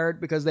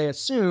required because they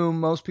assume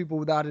most people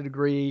without a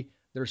degree,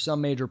 there's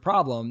some major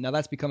problem. Now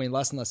that's becoming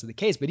less and less of the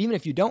case. But even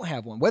if you don't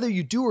have one, whether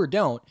you do or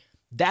don't,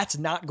 that's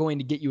not going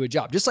to get you a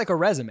job. Just like a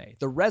resume.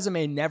 The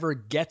resume never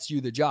gets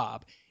you the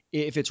job.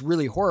 If it's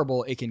really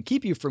horrible, it can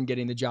keep you from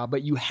getting the job,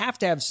 but you have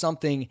to have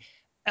something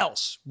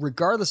else,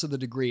 regardless of the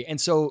degree. And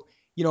so,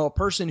 a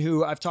person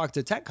who I've talked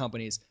to tech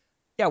companies,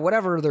 yeah,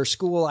 whatever their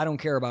school, I don't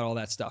care about all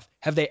that stuff.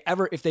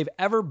 If they've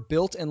ever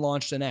built and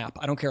launched an app,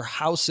 I don't care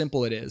how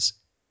simple it is,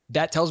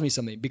 that tells me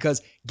something,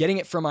 because getting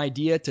it from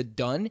idea to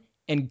done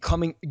and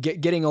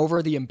getting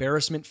over the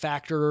embarrassment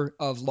factor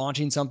of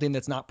launching something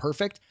that's not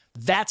perfect,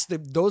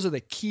 Those are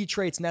the key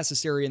traits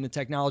necessary in the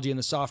technology and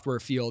the software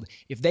field.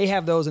 If they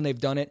have those and they've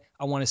done it,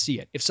 I want to see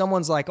it. If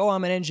someone's like, oh,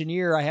 I'm an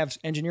engineer, I have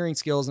engineering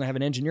skills and I have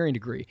an engineering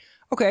degree.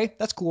 Okay,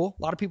 that's cool.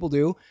 A lot of people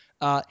do.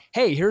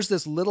 Hey, here's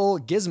this little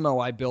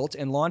gizmo I built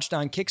and launched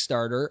on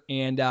Kickstarter.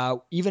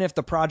 And even if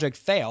the project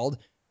failed,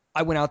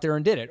 I went out there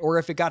and did it. Or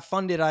if it got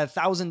funded at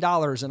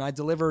 $1,000 and I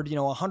delivered,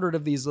 100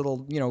 of these little,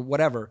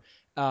 whatever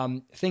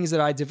things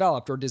that I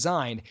developed or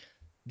designed,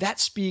 that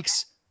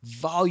speaks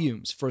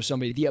volumes for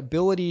somebody. The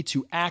ability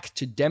to act,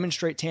 to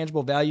demonstrate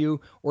tangible value,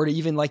 or to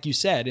even, like you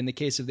said, in the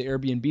case of the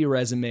Airbnb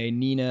resume,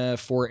 Nina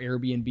for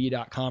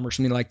Airbnb.com or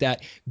something like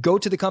that, go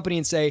to the company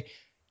and say,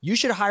 you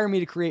should hire me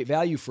to create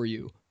value for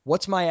you.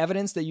 What's my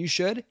evidence that you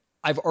should?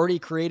 I've already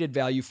created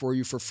value for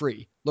you for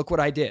free. Look what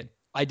I did.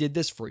 I did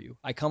this for you.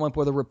 I come up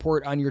with a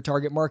report on your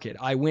target market.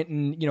 I went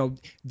and,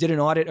 did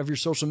an audit of your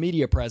social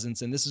media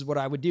presence, and this is what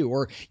I would do.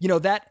 Or,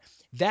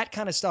 that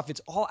kind of stuff.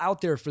 It's all out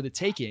there for the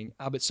taking,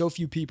 but so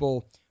few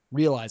people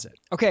realize it.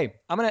 Okay,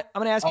 I'm gonna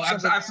ask you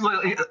something.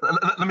 Absolutely.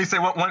 Let me say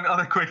one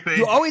other quick thing.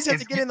 You always have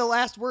to get in the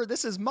last word.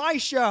 This is my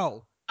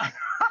show.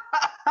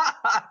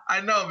 I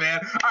know,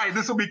 man. All right,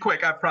 this will be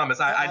quick. I promise.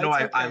 I know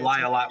I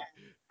lie a lot.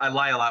 I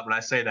lie a lot when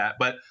I say that,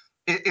 but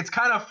it's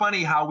kind of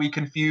funny how we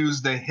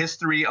confuse the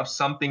history of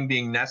something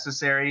being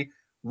necessary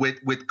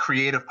with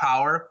creative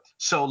power.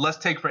 So let's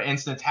take, for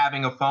instance,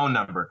 having a phone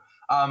number.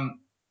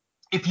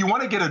 If you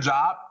want to get a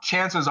job,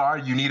 chances are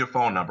you need a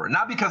phone number.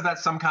 Not because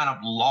that's some kind of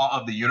law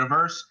of the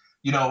universe.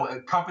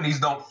 Companies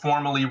don't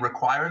formally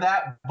require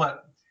that,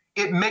 but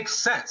it makes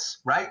sense,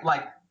 right?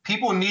 Like,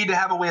 people need to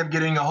have a way of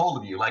getting a hold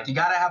of you. Like, you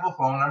got to have a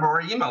phone number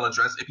or email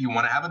address if you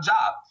want to have a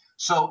job.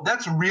 So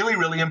that's really,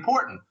 really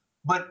important.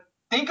 But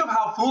think of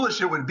how foolish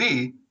it would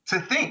be to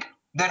think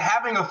that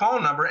having a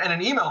phone number and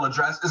an email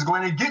address is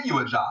going to get you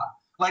a job.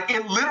 Like,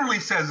 it literally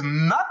says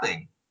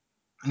nothing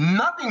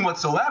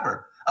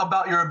whatsoever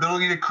about your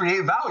ability to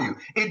create value.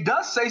 It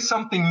does say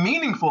something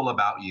meaningful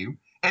about you,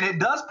 and it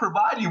does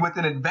provide you with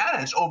an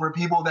advantage over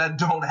people that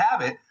don't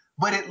have it,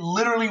 but it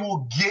literally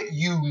will get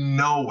you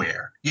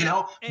nowhere. And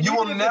You even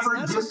will if it's never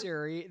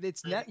necessary,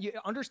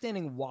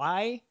 understanding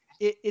why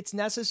it's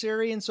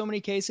necessary in so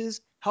many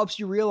cases helps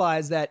you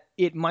realize that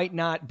it might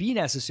not be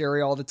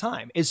necessary all the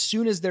time. As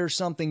soon as there's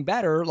something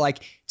better,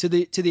 like to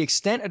the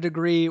extent a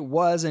degree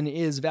was and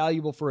is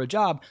valuable for a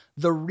job,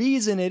 the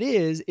reason it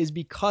is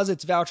because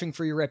it's vouching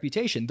for your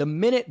reputation. The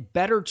minute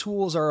better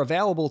tools are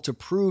available to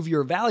prove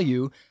your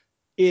value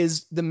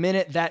is the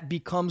minute that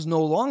becomes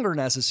no longer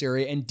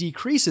necessary and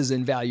decreases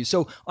in value.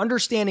 So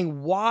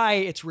understanding why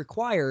it's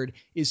required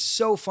is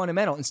so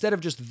fundamental. Instead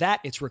of just that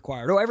it's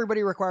required. Oh,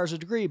 everybody requires a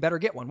degree, better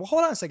get one. Well,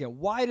 hold on a second.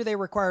 Why do they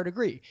require a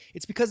degree?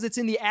 It's because it's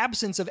in the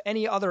absence of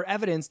any other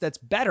evidence that's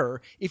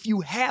better. If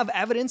you have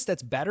evidence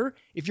that's better,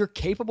 if you're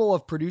capable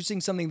of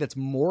producing something that's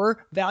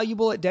more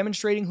valuable at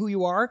demonstrating who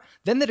you are,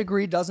 then the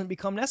degree doesn't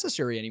become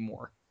necessary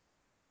anymore.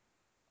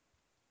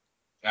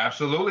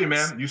 Absolutely,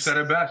 man. You said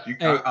it best. Hey,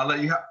 I'll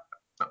let you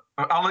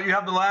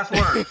have the last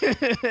word.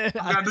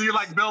 I'm gonna do you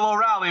like Bill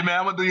O'Reilly,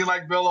 man. I'm gonna do you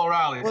like Bill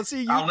O'Reilly. Well,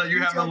 see, I'll let you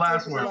have the jumped in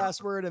last with the word.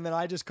 last word, and then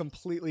I just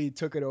completely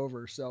took it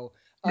over. So,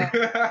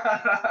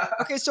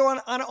 okay, so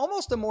on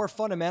almost a more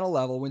fundamental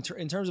level,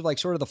 in terms of like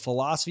sort of the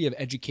philosophy of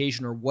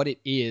education or what it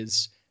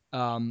is,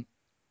 I'm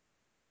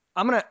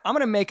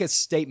gonna make a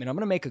statement. I'm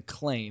gonna make a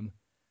claim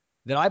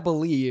that I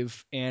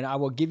believe, and I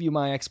will give you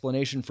my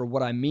explanation for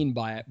what I mean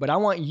by it. But I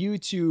want you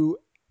to,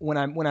 when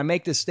I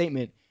make this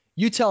statement,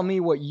 you tell me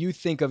what you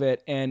think of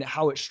it and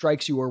how it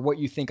strikes you, or what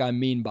you think I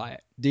mean by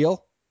it.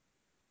 Deal?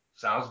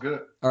 Sounds good.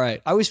 All right.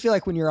 I always feel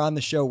like when you're on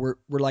the show, we're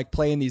like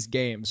playing these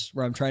games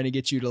where I'm trying to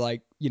get you to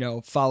like,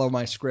 follow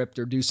my script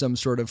or do some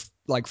sort of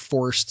like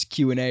forced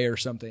Q&A or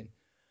something.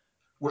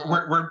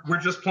 We're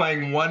just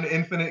playing one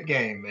infinite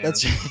game, man.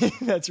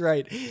 That's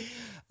right.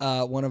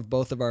 One of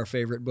both of our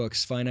favorite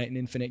books, Finite and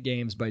Infinite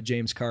Games by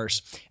James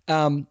Carse.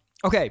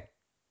 Okay.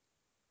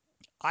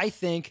 I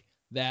think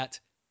that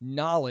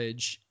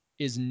knowledge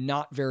is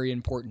not very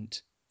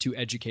important to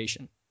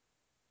education.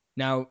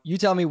 Now, you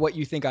tell me what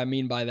you think I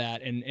mean by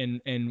that,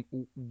 and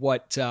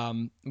what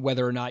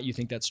whether or not you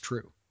think that's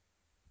true.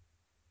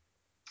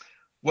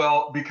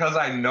 Well, because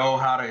I know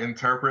how to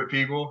interpret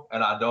people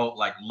and I don't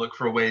like look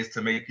for ways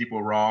to make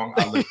people wrong,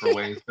 I look for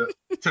ways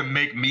to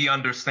make me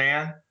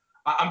understand.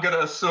 I'm going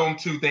to assume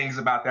two things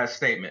about that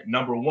statement.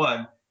 Number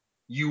one,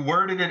 you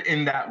worded it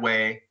in that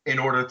way in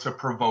order to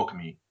provoke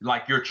me.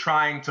 Like, you're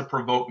trying to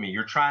provoke me.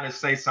 You're trying to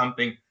say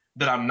something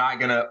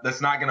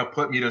that's not gonna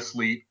put me to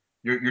sleep.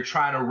 You're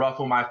trying to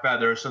ruffle my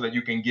feathers so that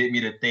you can get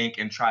me to think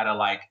and try to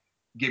like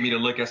get me to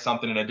look at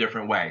something in a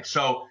different way.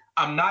 So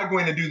I'm not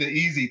going to do the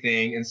easy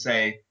thing and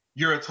say,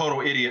 you're a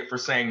total idiot for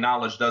saying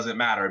knowledge doesn't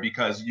matter,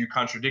 because you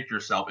contradict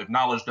yourself. If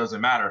knowledge doesn't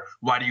matter,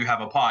 why do you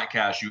have a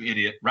podcast, you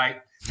idiot,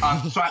 right?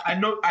 So I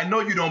know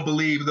you don't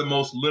believe the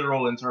most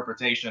literal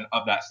interpretation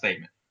of that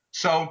statement.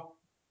 So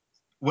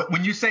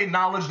when you say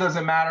knowledge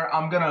doesn't matter,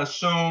 I'm going to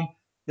assume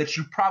that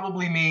you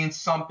probably mean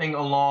something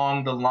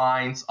along the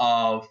lines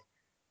of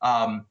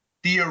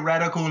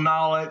theoretical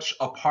knowledge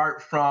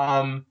apart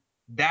from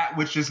that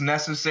which is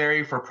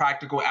necessary for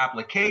practical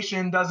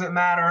application doesn't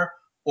matter,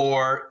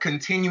 or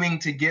continuing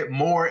to get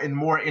more and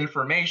more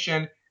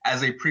information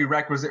as a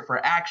prerequisite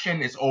for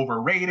action is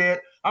overrated.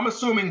 I'm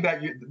assuming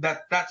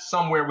that that's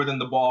somewhere within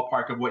the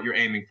ballpark of what you're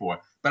aiming for,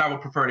 but I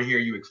would prefer to hear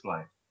you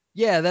explain.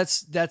 Yeah,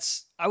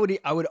 that's I would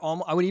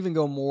even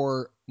go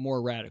more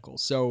radical.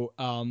 So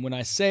when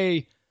I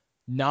say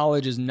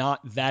knowledge is not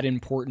that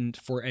important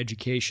for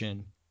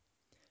education,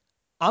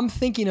 I'm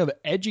thinking of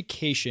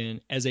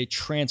education as a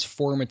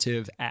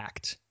transformative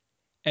act.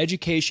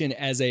 Education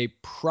as a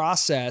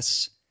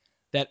process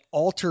that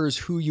alters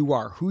who you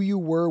are, who you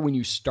were when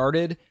you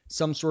started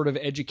some sort of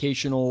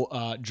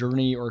educational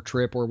journey or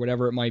trip or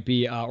whatever it might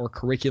be, or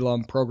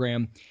curriculum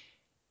program,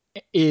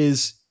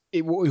 is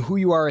who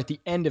you are at the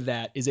end of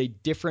that is a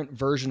different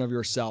version of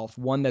yourself,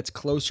 one that's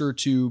closer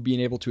to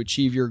being able to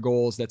achieve your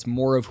goals, that's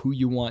more of who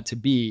you want to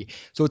be.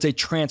 So it's a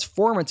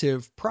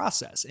transformative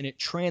process, and it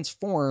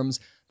transforms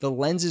the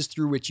lenses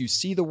through which you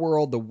see the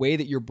world, the way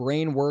that your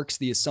brain works,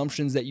 the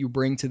assumptions that you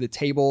bring to the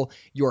table,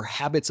 your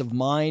habits of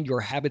mind,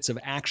 your habits of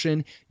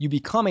action. You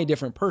become a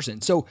different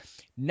person. So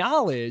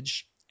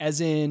knowledge,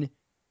 as in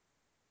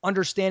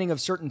understanding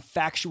of certain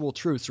factual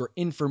truths or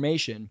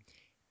information,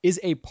 is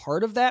a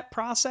part of that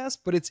process,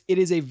 but it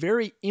is a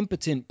very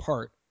impotent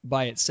part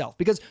by itself,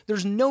 because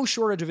there's no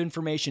shortage of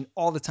information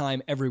all the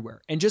time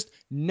everywhere, and just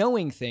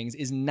knowing things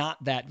is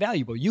not that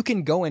valuable. You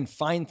can go and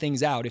find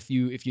things out if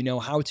you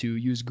know how to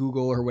use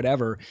Google or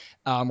whatever,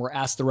 or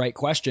ask the right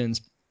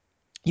questions.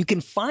 You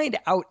can find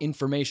out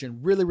information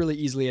really, really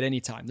easily at any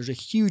time. There's a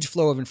huge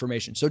flow of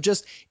information. So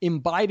just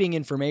imbibing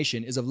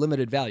information is of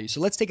limited value. So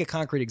let's take a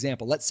concrete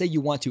example. Let's say you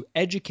want to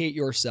educate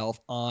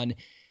yourself on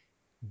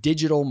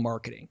digital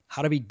marketing,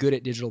 how to be good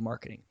at digital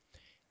marketing.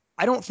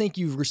 I don't think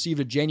you've received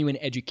a genuine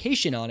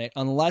education on it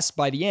unless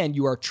by the end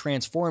you are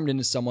transformed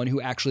into someone who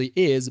actually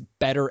is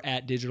better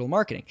at digital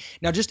marketing.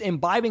 Now, just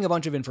imbibing a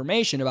bunch of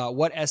information about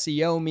what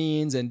SEO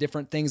means and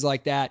different things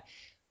like that,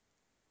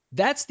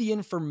 that's the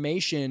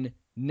information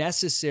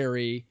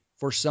necessary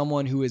for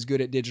someone who is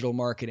good at digital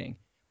marketing.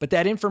 But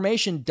that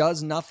information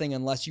does nothing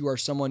unless you are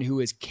someone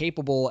who is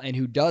capable and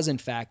who does, in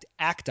fact,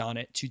 act on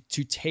it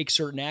to take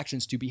certain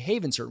actions, to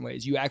behave in certain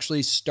ways. You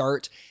actually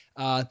start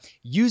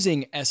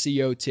using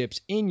SEO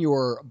tips in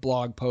your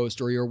blog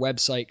post or your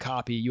website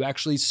copy. You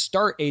actually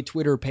start a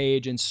Twitter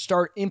page and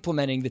start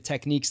implementing the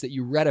techniques that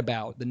you read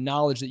about, the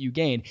knowledge that you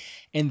gain.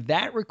 And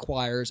that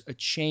requires a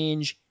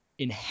change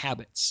in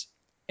habits.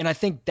 And I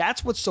think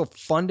that's what's so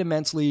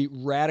fundamentally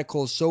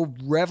radical, so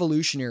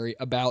revolutionary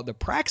about the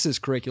Praxis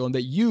curriculum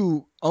that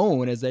you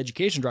own as the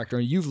education director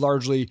and you've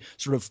largely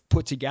sort of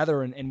put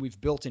together and we've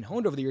built and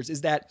honed over the years,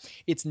 is that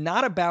it's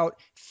not about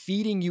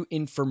feeding you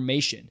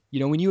information.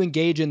 You know, when you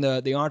engage in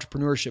the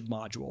entrepreneurship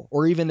module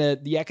or even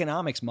the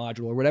economics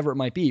module or whatever it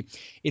might be,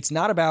 it's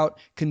not about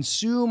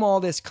consume all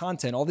this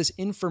content, all this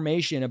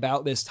information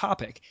about this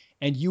topic,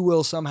 and you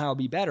will somehow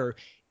be better.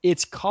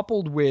 It's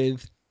coupled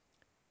with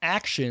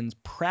actions,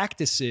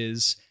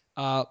 practices,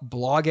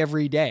 blog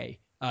every day.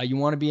 You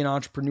want to be an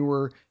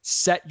entrepreneur,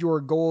 set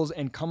your goals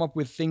and come up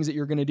with things that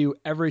you're going to do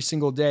every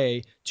single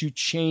day to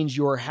change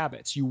your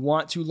habits. You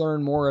want to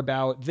learn more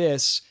about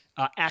this,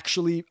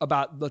 actually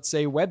about, let's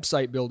say,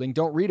 website building.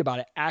 Don't read about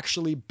it.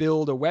 Actually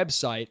build a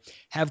website.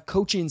 Have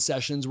coaching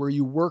sessions where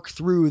you work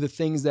through the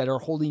things that are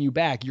holding you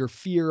back, your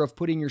fear of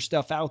putting your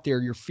stuff out there,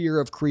 your fear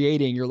of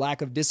creating, your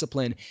lack of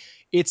discipline.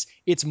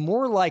 It's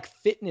more like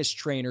fitness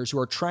trainers who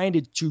are trying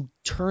to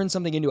turn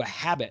something into a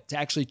habit, to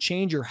actually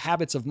change your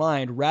habits of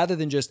mind rather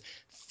than just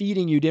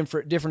feeding you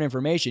different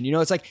information. You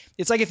know, it's like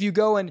if you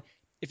go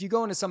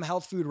into some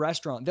health food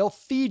restaurant, they'll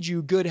feed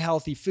you good,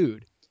 healthy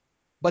food.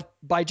 But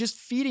by just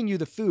feeding you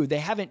the food, they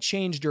haven't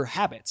changed your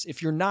habits.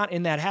 If you're not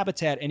in that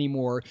habitat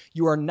anymore,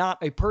 you are not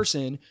a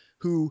person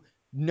who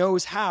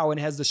knows how and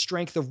has the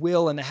strength of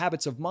will and the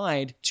habits of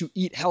mind to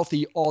eat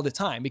healthy all the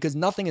time, because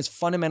nothing has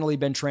fundamentally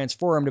been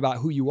transformed about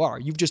who you are.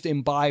 You've just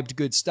imbibed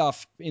good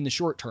stuff in the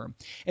short term.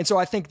 And so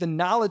I think the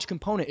knowledge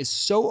component is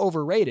so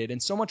overrated,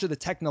 and so much of the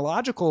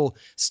technological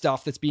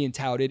stuff that's being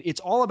touted,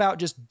 it's all about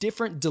just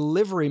different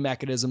delivery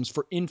mechanisms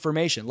for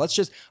information. Let's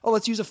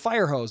use a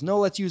fire hose. No,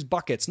 let's use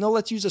buckets. No,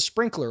 let's use a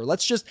sprinkler.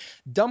 Let's just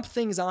dump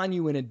things on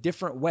you in a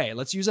different way.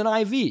 Let's use an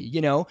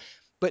IV,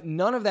 but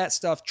none of that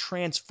stuff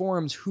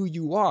transforms who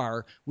you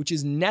are, which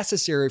is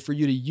necessary for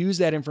you to use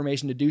that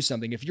information to do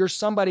something. If you're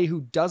somebody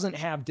who doesn't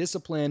have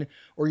discipline,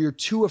 or you're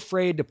too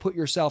afraid to put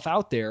yourself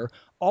out there,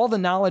 all the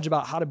knowledge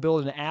about how to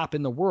build an app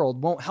in the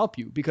world won't help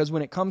you, because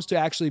when it comes to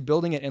actually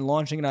building it and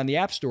launching it on the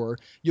App Store,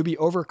 you'll be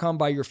overcome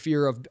by your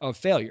fear of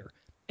failure.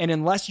 And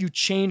unless you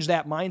change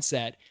that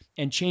mindset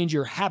and change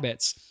your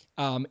habits,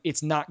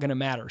 it's not going to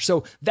matter.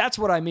 So that's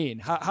what I mean.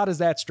 How does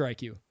that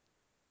strike you?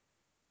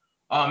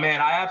 Oh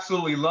man, I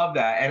absolutely love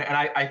that. And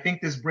I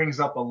think this brings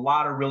up a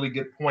lot of really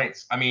good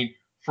points. I mean,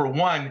 for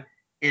one,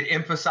 it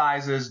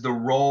emphasizes the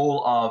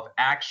role of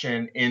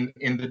action in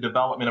the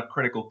development of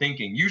critical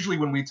thinking. Usually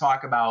when we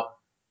talk about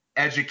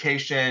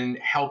education,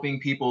 helping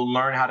people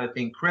learn how to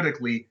think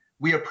critically,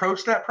 we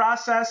approach that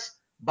process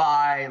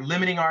by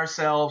limiting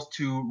ourselves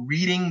to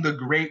reading the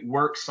great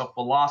works of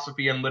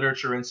philosophy and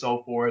literature and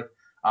so forth,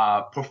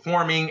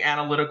 performing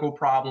analytical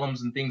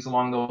problems and things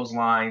along those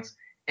lines,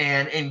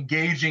 and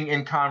engaging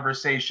in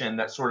conversation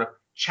that sort of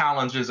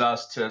challenges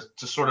us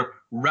to sort of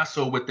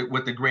wrestle with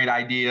the great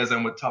ideas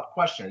and with tough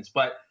questions.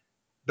 But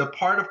the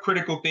part of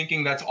critical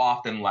thinking that's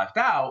often left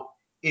out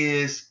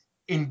is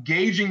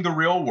engaging the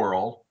real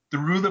world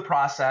through the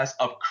process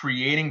of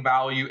creating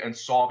value and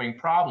solving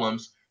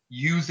problems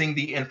using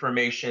the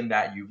information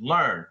that you've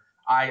learned.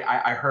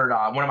 I heard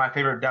one of my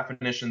favorite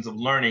definitions of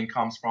learning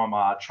comes from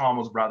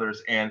Chalmers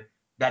Brothers, and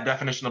that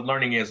definition of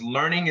learning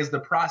is the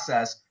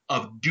process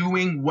of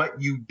doing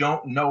what you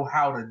don't know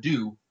how to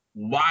do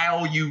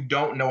while you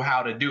don't know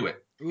how to do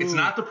it. It's Ooh,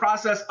 not the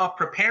process of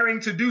preparing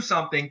to do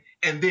something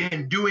and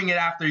then doing it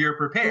after you're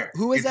prepared.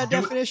 who is that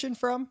definition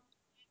from?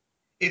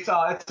 It's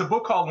a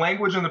book called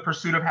Language and the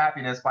Pursuit of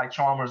Happiness by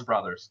Chalmers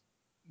Brothers.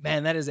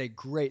 Man, that is a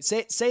great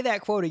say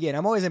that quote again.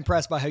 I'm always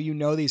impressed by how you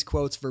know these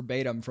quotes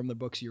verbatim from the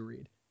books you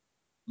read.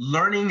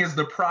 Learning is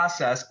the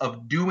process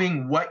of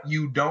doing what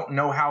you don't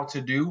know how to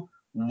do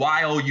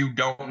while you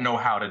don't know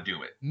how to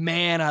do it.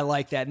 Man, I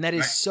like that. And that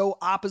is Right? so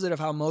opposite of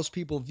how most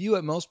people view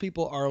it. Most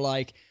people are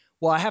like,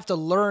 well, I have to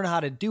learn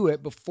how to do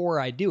it before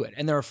I do it.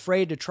 And they're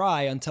afraid to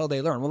try until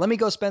they learn. Well, let me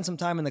go spend some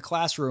time in the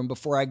classroom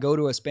before I go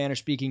to a Spanish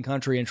speaking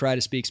country and try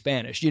to speak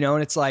Spanish,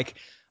 And it's like,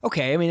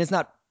 okay, I mean, it's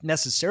not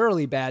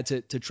necessarily bad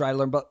to try to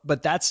learn,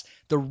 but that's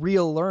the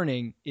real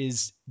learning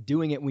is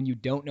doing it when you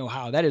don't know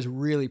how. That is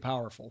really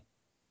powerful.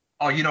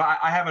 Oh,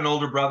 I have an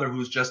older brother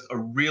who's just a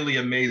really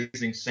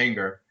amazing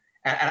singer,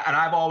 and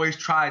I've always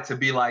tried to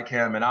be like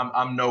him, and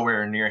I'm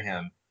nowhere near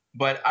him.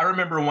 But I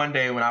remember one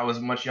day when I was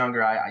much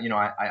younger,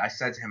 I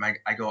said to him,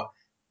 I go,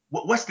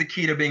 what's the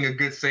key to being a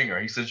good singer?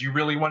 He says, you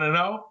really want to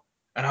know?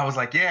 And I was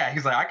like, yeah.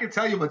 He's like, I can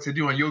tell you what to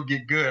do and you'll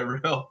get good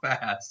real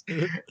fast.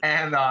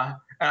 And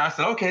I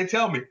said, okay,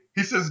 tell me.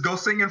 He says, go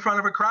sing in front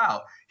of a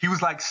crowd. He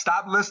was like,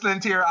 stop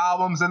listening to your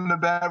albums in the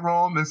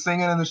bedroom and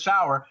singing in the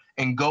shower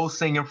and go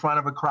sing in front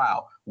of a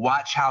crowd.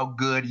 Watch how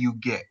good you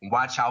get.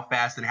 Watch how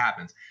fast it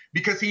happens.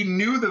 Because he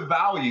knew the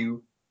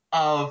value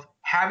of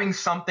having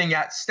something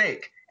at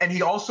stake. And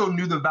he also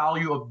knew the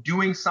value of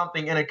doing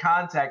something in a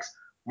context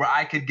where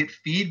I could get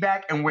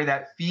feedback and where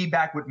that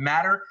feedback would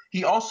matter.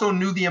 He also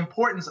knew the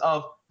importance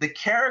of the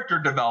character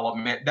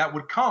development that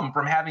would come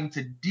from having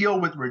to deal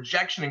with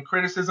rejection and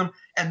criticism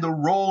and the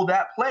role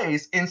that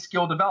plays in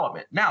skill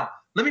development. Now,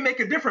 let me make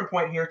a different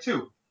point here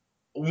too.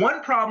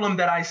 One problem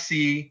that I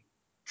see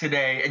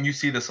today, and you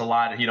see this a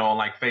lot, on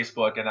like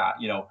Facebook and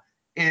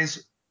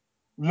is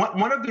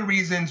one of the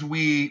reasons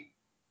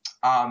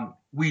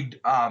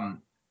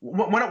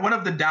one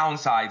of the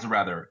downsides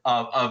rather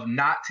of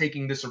not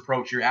taking this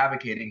approach you're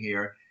advocating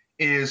here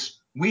is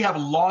we have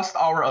lost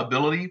our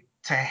ability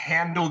to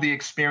handle the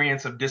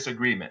experience of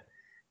disagreement.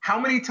 How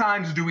many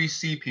times do we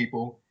see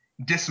people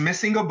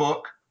dismissing a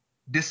book,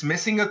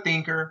 dismissing a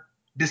thinker,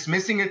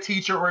 dismissing a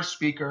teacher or a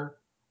speaker,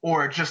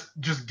 or just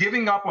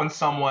giving up on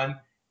someone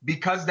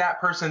because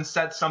that person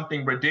said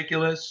something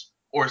ridiculous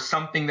or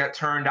something that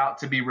turned out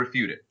to be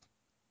refuted?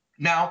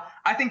 Now,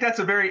 I think that's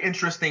a very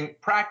interesting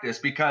practice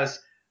because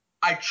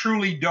I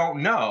truly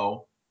don't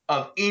know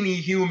of any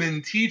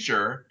human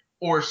teacher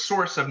or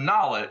source of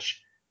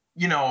knowledge,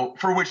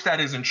 for which that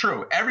isn't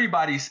true.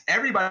 Everybody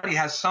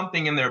has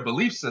something in their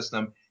belief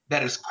system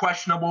that is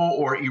questionable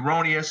or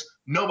erroneous.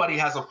 Nobody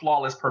has a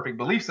flawless, perfect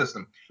belief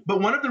system.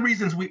 But one of the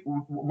reasons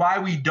why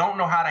we don't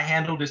know how to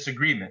handle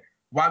disagreement,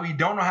 why we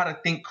don't know how to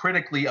think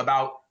critically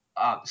about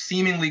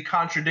seemingly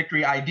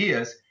contradictory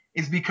ideas,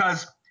 is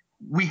because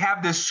we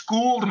have this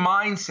schooled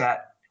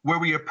mindset where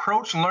we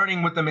approach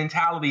learning with the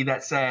mentality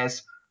that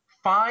says,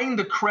 find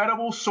the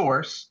credible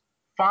source,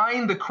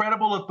 find the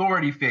credible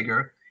authority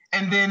figure,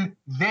 and then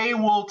they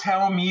will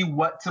tell me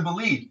what to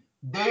believe.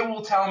 They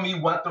will tell me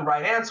what the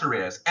right answer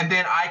is. And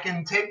then I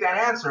can take that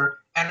answer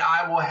and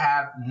I will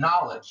have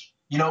knowledge.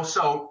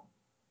 So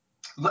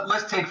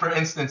let's take, for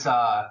instance,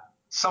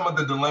 some of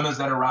the dilemmas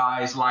that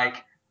arise,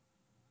 like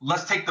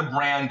let's take the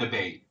brand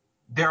debate.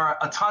 There are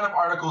a ton of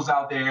articles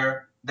out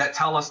there that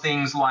tell us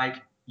things like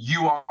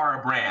you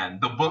are a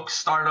brand. The book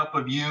Startup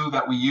of You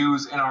that we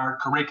use in our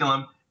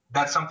curriculum,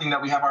 that's something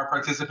that we have our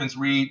participants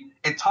read.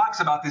 It talks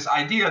about this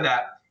idea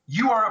that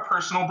you are a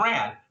personal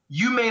brand.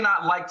 You may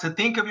not like to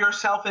think of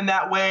yourself in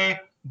that way,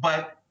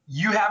 but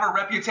you have a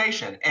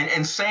reputation.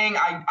 And saying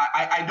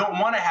I don't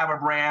want to have a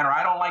brand, or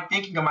I don't like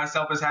thinking of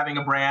myself as having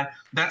a brand,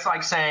 that's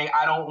like saying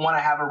I don't want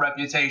to have a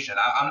reputation.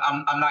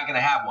 I'm not going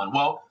to have one.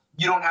 Well,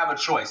 you don't have a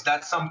choice.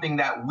 That's something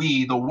that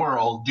we, the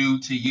world, do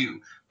to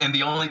you. And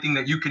the only thing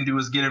that you can do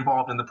is get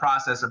involved in the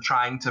process of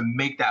trying to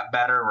make that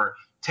better or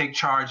take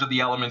charge of the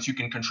elements you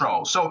can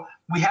control. So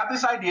we have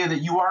this idea that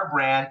you are a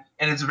brand,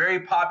 and it's very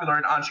popular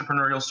in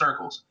entrepreneurial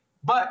circles.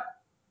 But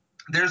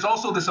there's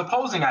also this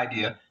opposing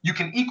idea. You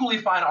can equally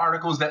find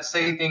articles that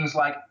say things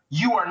like,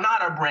 you are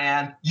not a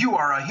brand, you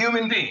are a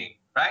human being,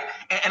 right?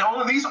 And all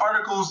of these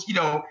articles,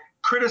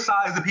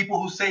 criticize the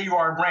people who say you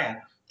are a brand.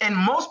 And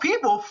most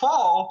people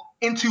fall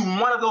into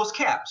one of those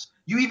camps.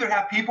 You either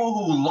have people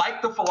who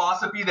like the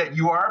philosophy that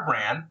you are a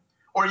brand,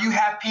 or you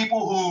have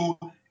people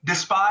who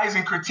despise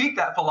and critique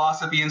that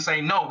philosophy and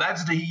say, no,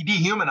 that's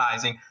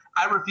dehumanizing.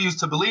 I refuse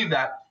to believe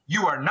that.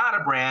 You are not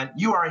a brand,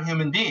 you are a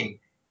human being.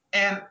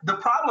 And the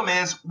problem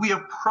is, we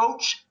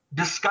approach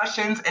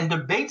discussions and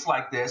debates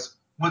like this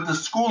with the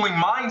schooling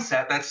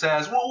mindset that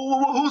says,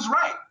 well, who's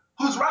right?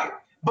 Who's right?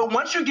 But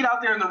once you get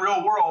out there in the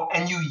real world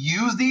and you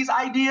use these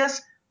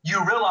ideas,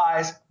 you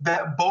realize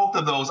that both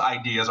of those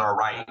ideas are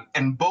right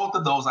and both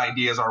of those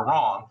ideas are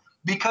wrong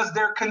because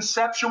they're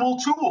conceptual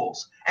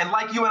tools. And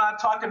like you and I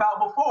talked about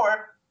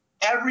before,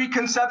 every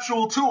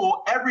conceptual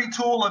tool, every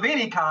tool of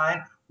any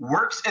kind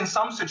works in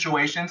some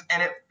situations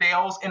and it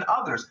fails in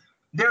others.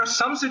 There are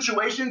some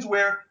situations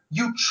where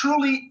you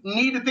truly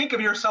need to think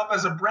of yourself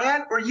as a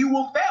brand or you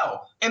will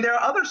fail. And there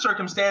are other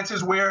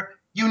circumstances where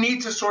you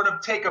need to sort of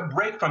take a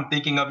break from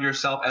thinking of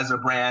yourself as a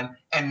brand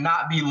and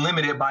not be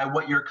limited by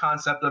what your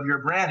concept of your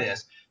brand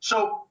is.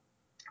 So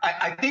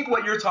I think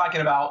what you're talking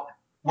about,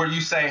 where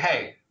you say,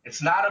 hey,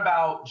 it's not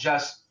about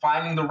just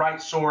finding the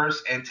right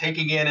source and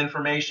taking in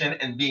information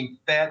and being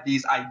fed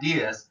these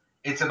ideas.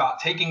 It's about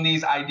taking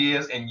these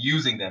ideas and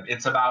using them.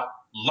 It's about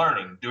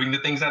learning, doing the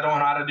things I don't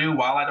know how to do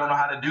while I don't know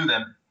how to do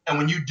them. And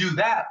when you do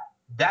that,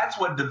 that's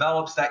what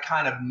develops that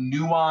kind of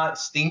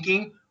nuanced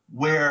thinking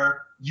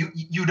where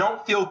you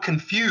don't feel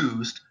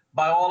confused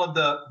by all of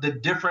the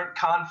different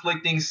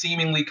conflicting,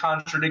 seemingly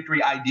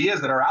contradictory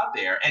ideas that are out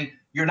there. And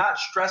you're not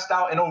stressed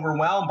out and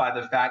overwhelmed by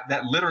the fact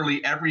that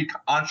literally every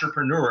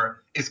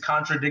entrepreneur is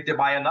contradicted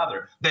by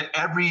another, that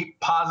every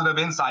positive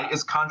insight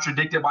is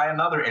contradicted by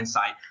another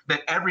insight,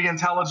 that every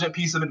intelligent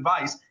piece of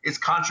advice is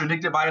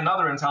contradicted by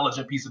another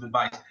intelligent piece of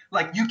advice.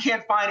 Like, you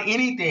can't find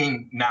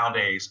anything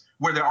nowadays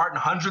where there aren't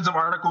hundreds of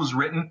articles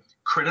written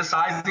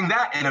criticizing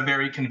that in a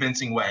very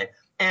convincing way.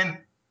 And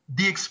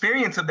the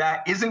experience of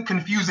that isn't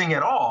confusing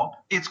at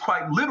all. It's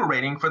quite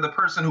liberating for the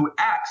person who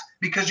acts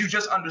because you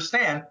just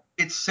understand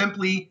it's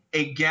simply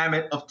a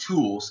gamut of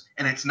tools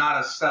and it's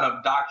not a set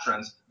of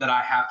doctrines that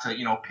I have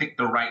to, pick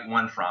the right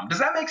one from. Does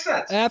that make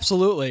sense?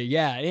 Absolutely,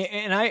 yeah.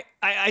 And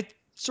I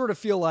sort of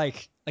feel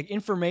like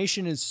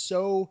information is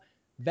so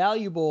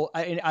valuable.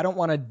 I don't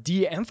want to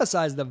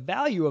de-emphasize the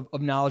value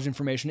of knowledge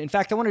information. In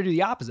fact, I want to do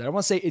the opposite. I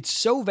want to say it's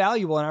so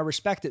valuable and I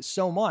respect it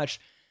so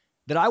much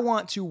that I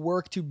want to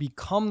work to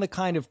become the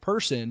kind of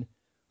person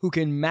who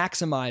can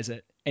maximize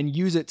it and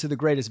use it to the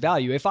greatest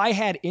value. If I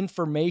had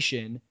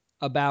information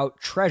about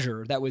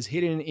treasure that was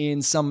hidden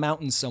in some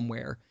mountain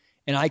somewhere,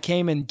 and I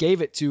came and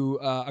gave it to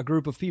a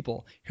group of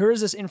people, here is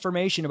this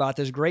information about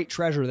this great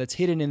treasure that's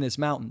hidden in this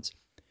mountains.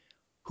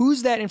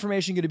 Who's that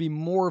information going to be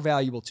more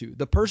valuable to?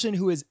 The person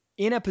who is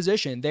in a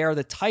position, they are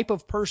the type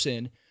of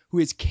person who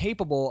is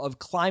capable of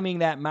climbing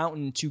that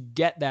mountain to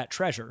get that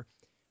treasure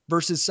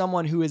versus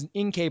someone who is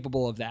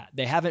incapable of that.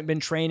 They haven't been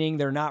training.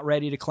 They're not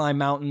ready to climb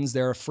mountains.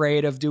 They're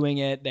afraid of doing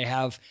it. They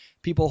have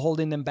people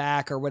holding them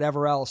back or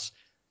whatever else.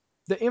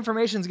 The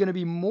information is going to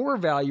be more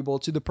valuable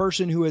to the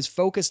person who is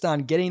focused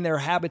on getting their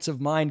habits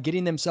of mind,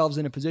 getting themselves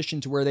in a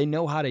position to where they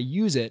know how to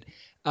use it,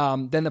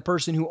 than the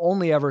person who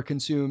only ever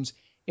consumes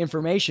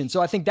information. So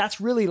I think that's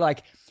really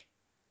like,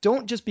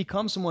 don't just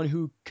become someone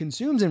who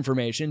consumes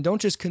information.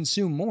 Don't just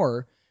consume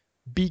more.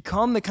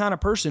 Become the kind of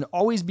person,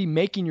 always be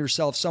making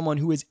yourself someone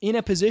who is in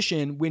a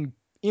position when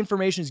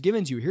information is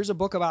given to you. Here's a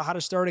book about how to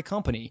start a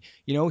company.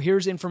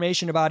 Here's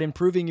information about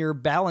improving your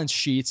balance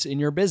sheets in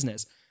your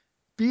business.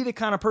 Be the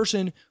kind of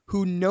person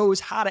who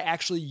knows how to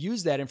actually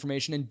use that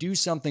information and do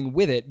something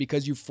with it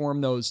because you form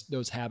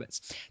those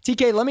habits.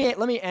 TK,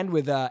 let me end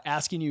with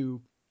asking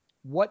you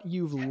what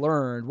you've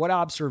learned, what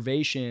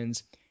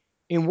observations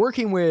in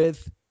working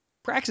with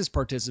praxis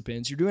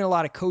participants. You're doing a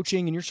lot of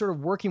coaching and you're sort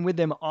of working with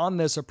them on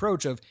this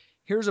approach of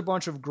here's a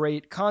bunch of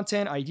great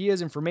content,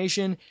 ideas,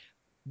 information.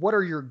 What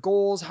are your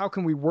goals? How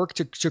can we work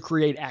to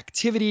create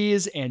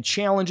activities and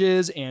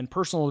challenges and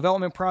personal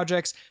development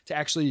projects to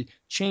actually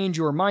change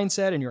your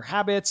mindset and your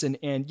habits? And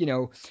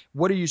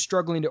what are you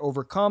struggling to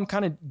overcome?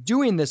 Kind of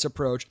doing this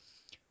approach.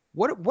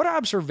 What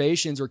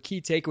observations or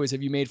key takeaways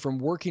have you made from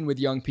working with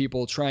young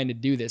people trying to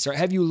do this? Or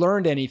have you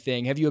learned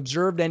anything? Have you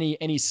observed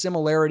any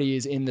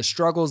similarities in the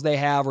struggles they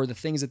have or the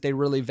things that they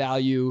really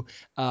value,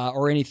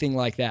 or anything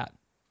like that?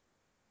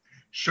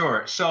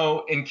 Sure.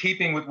 So, in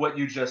keeping with what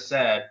you just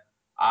said,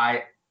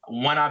 I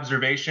one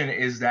observation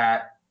is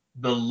that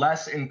the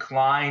less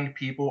inclined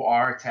people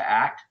are to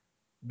act,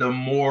 the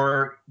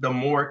more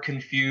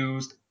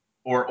confused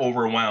or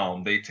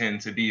overwhelmed they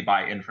tend to be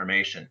by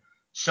information.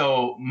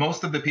 So,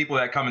 most of the people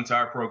that come into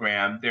our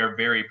program, they're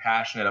very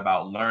passionate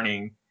about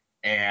learning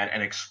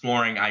and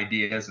exploring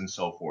ideas and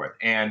so forth.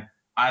 And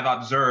I've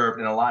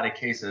observed in a lot of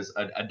cases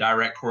a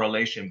direct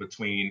correlation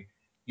between,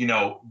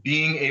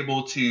 being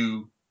able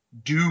to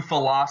do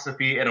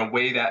philosophy in a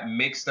way that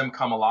makes them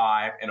come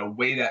alive, in a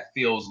way that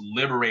feels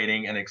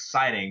liberating and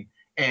exciting,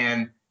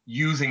 and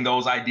using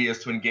those ideas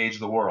to engage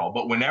the world.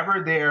 But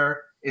whenever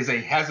there is a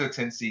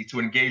hesitancy to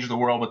engage the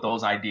world with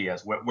those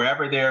ideas,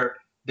 wherever there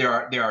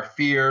there are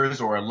fears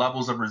or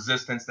levels of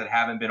resistance that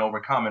haven't been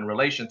overcome in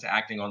relation to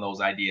acting on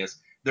those ideas,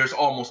 there's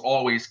almost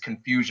always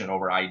confusion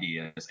over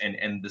ideas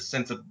and the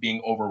sense of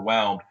being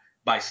overwhelmed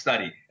by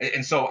study.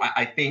 And so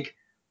I think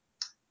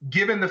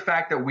given the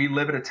fact that we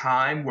live at a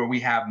time where we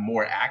have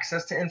more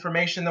access to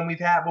information than we've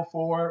had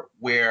before,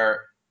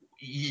 where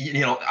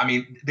I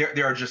mean,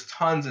 there are just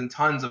tons and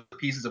tons of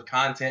pieces of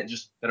content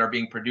just that are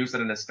being produced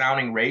at an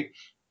astounding rate.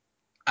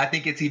 I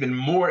think it's even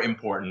more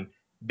important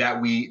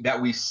that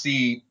we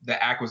see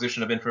the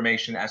acquisition of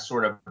information as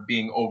sort of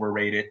being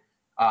overrated.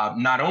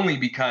 Not only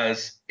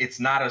because it's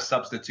not a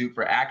substitute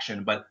for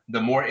action, but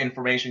the more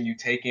information you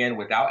take in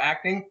without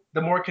acting,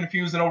 the more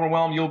confused and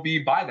overwhelmed you'll be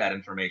by that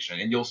information,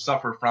 and you'll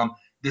suffer from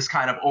this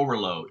kind of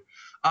overload.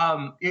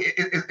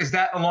 Is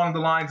that along the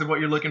lines of what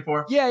you're looking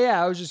for? Yeah,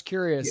 yeah. I was just Yeah.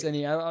 curious. I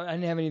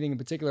didn't have anything in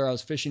particular I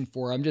was fishing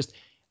for.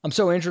 I'm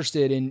so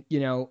interested in,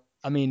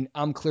 I mean,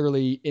 I'm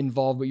clearly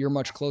involved, but you're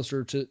much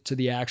closer to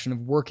the action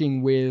of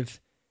working with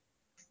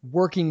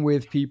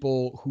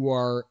people who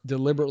are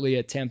deliberately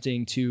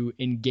attempting to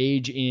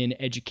engage in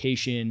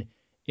education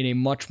in a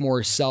much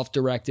more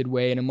self-directed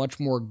way, in a much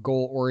more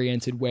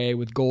goal-oriented way,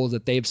 with goals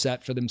that they've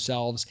set for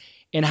themselves,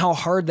 and how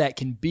hard that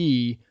can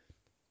be,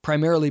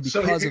 primarily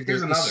So because of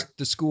here's the the, another.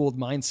 the schooled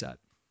mindset.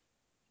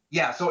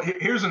 Yeah. So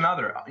here's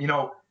another.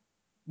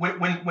 When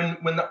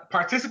the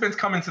participants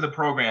come into the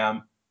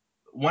program,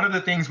 one of the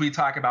things we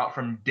talk about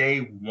from day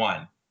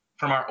one,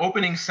 from our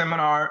opening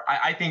seminar,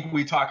 I think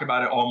we talk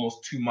about it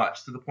almost too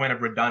much to the point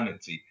of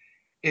redundancy,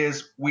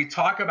 is we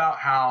talk about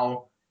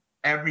how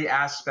every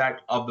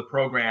aspect of the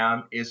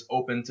program is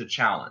open to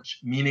challenge,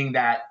 meaning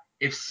that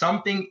if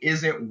something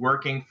isn't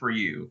working for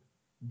you,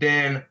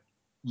 then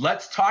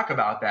let's talk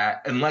about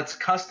that and let's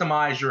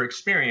customize your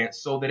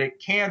experience so that it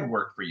can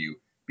work for you.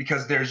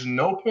 Because there's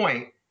no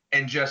point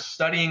in just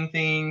studying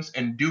things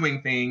and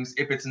doing things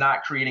if it's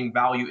not creating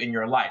value in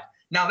your life.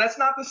 Now, that's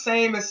not the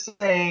same as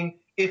saying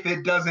if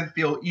it doesn't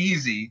feel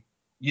easy,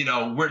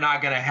 we're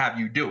not going to have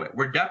you do it.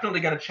 We're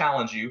definitely going to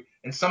challenge you.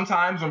 And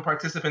sometimes when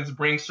participants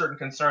bring certain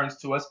concerns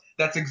to us,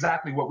 that's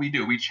exactly what we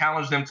do. We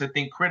challenge them to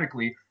think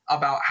critically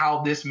about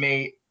how this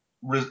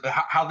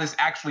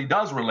actually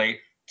does relate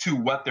to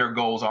what their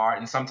goals are.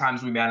 And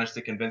sometimes we manage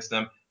to convince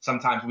them.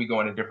 Sometimes we go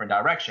in a different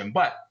direction.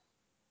 But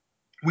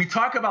we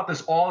talk about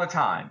this all the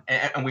time.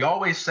 And we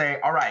always say,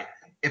 all right,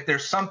 if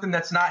there's something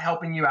that's not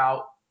helping you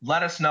out,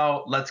 let us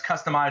know. Let's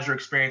customize your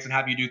experience and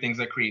have you do things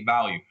that create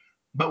value.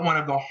 But one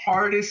of the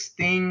hardest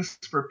things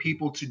for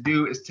people to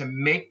do is to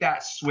make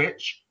that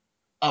switch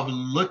of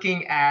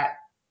looking at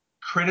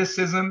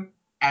criticism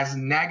as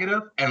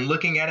negative and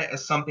looking at it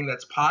as something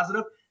that's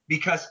positive.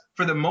 Because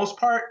for the most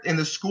part, in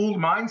the school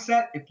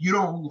mindset, if you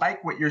don't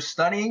like what you're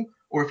studying,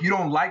 or if you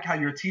don't like how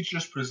your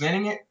teacher's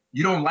presenting it,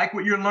 you don't like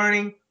what you're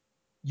learning,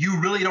 you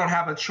really don't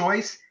have a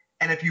choice.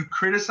 And if you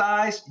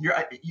criticize,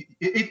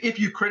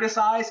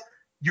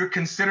 you're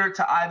considered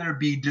to either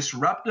be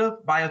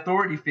disruptive by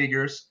authority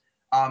figures,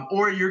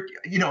 or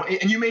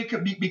and you may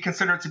be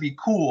considered to be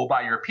cool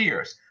by your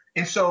peers.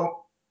 And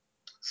so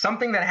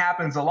something that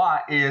happens a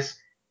lot is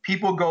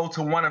people go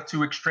to one of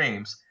two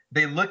extremes.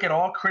 They look at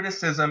all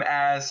criticism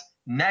as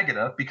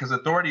negative because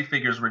authority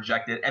figures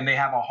reject it, and they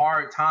have a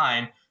hard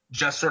time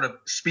just sort of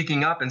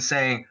speaking up and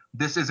saying,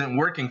 this isn't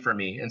working for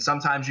me. And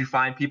sometimes you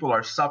find people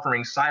are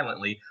suffering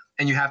silently,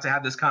 and you have to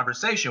have this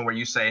conversation where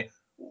you say,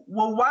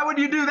 well, why would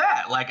you do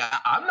that? Like,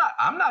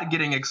 I'm not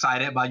getting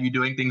excited by you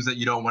doing things that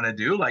you don't want to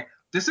do. Like,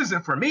 this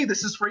isn't for me,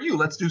 this is for you.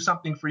 Let's do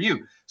something for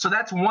you. So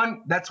that's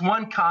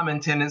one common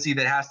tendency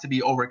that has to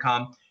be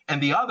overcome.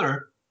 And the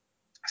other,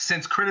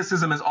 since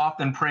criticism is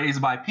often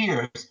praised by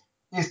peers,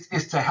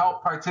 is to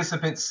help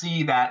participants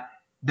see that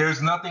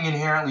there's nothing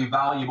inherently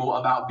valuable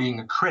about being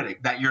a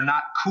critic, that you're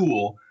not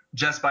cool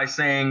just by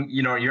saying,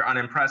 you're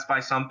unimpressed by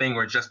something,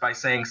 or just by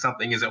saying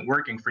something isn't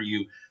working for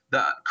you.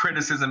 The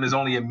criticism is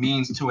only a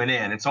means to an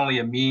end. It's only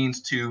a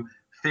means to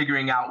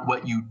figuring out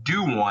what you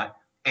do want,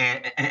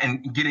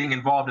 and getting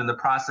involved in the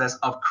process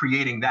of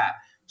creating that.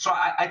 So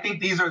I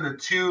think these are the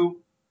two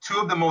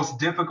of the most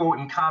difficult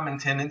and common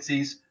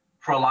tendencies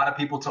for a lot of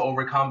people to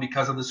overcome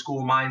because of the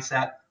school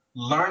mindset.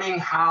 Learning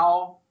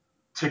how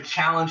to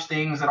challenge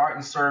things that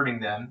aren't serving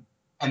them,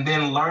 and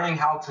then learning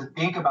how to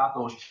think about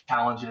those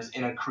challenges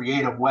in a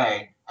creative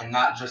way and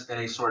not just in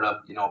a sort of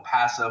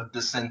passive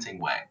dissenting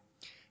way.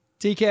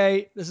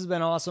 TK, this has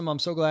been awesome. I'm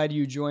so glad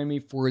you joined me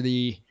for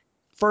the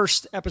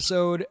first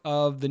episode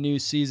of the new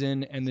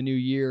season and the new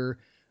year.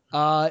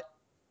 Uh,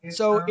 It's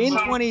so a in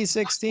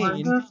 2016,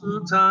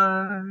 wonderful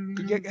time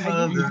you did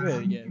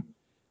it again.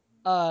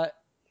 Uh,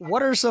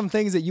 what are some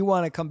things that you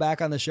want to come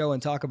back on the show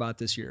and talk about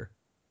this year?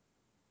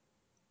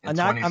 in I'm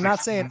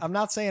not saying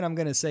 2016. I'm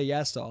going to say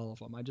yes to all of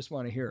them. I just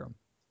want to hear them.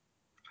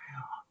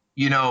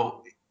 You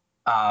know,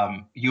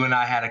 you and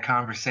I had a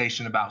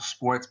conversation about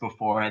sports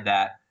before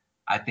that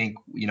I think,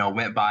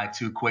 went by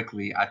too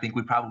quickly. I think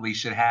we probably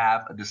should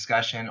have a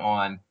discussion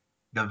on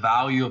the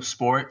value of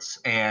sports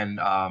and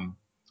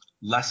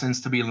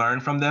lessons to be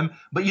learned from them.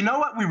 But you know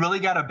what? We really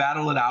got to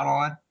battle it out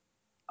on.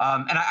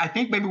 And I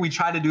think maybe we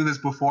tried to do this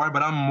before,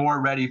 but I'm more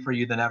ready for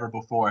you than ever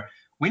before.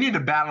 We need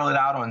to battle it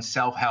out on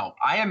self-help.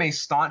 I am a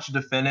staunch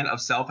defendant of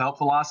self-help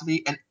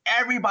philosophy, and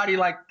everybody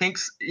like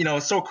thinks,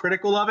 so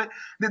critical of it.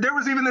 There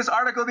was even this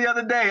article the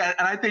other day,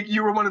 and I think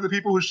you were one of the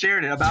people who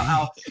shared it about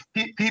how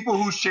people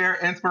who share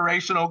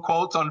inspirational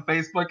quotes on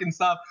Facebook and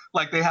stuff,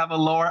 like they have a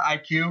lower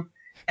IQ.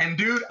 And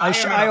dude,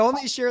 I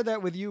only share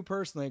that with you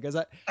personally because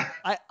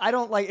I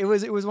don't like it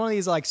was one of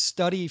these like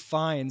study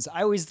finds.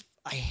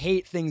 I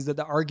hate things that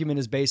the argument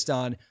is based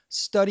on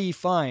study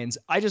finds.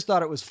 I just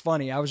thought it was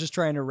funny. I was just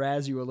trying to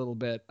razz you a little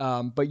bit.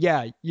 But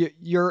yeah,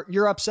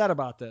 you're upset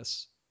about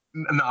this.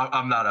 No,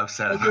 I'm not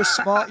upset.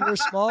 Your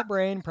small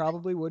brain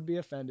probably would be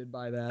offended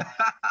by that.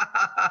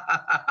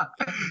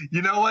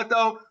 You know what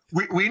though?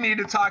 We need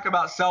to talk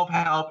about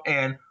self-help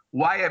and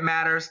why it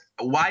matters,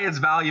 why it's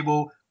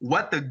valuable,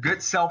 what the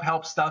good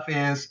self-help stuff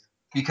is.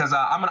 Because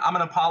I'm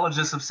an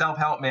apologist of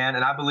self-help, man,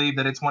 and I believe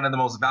that it's one of the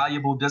most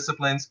valuable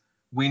disciplines.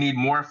 We need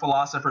more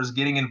philosophers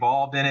getting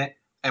involved in it,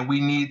 and we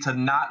need to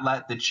not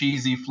let the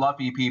cheesy,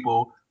 fluffy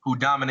people who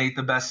dominate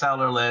the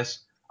bestseller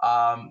list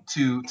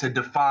to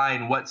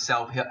define what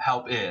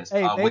self-help is.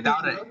 Hey,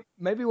 Without it,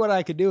 maybe what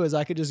I could do is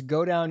I could just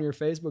go down your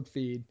Facebook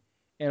feed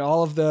and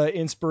all of the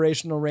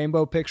inspirational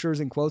rainbow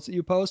pictures and quotes that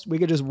you post, we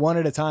could just one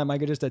at a time. I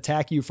could just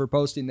attack you for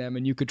posting them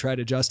and you could try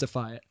to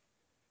justify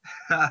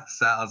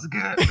sounds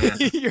good, man.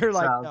 it. You're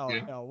like, Sounds no,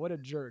 good. no, what a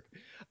jerk.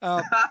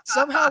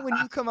 Somehow when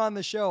you come on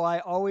the show,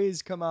 I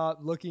always come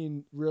out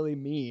looking really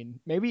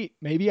mean. Maybe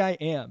I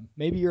am.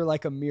 Maybe you're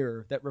like a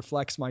mirror that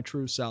reflects my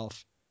true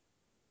self.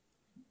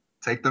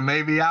 Take the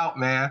maybe out,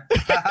 man.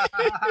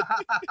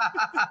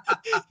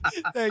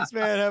 Thanks,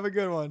 man. Have a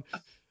good one.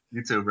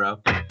 You too,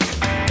 bro.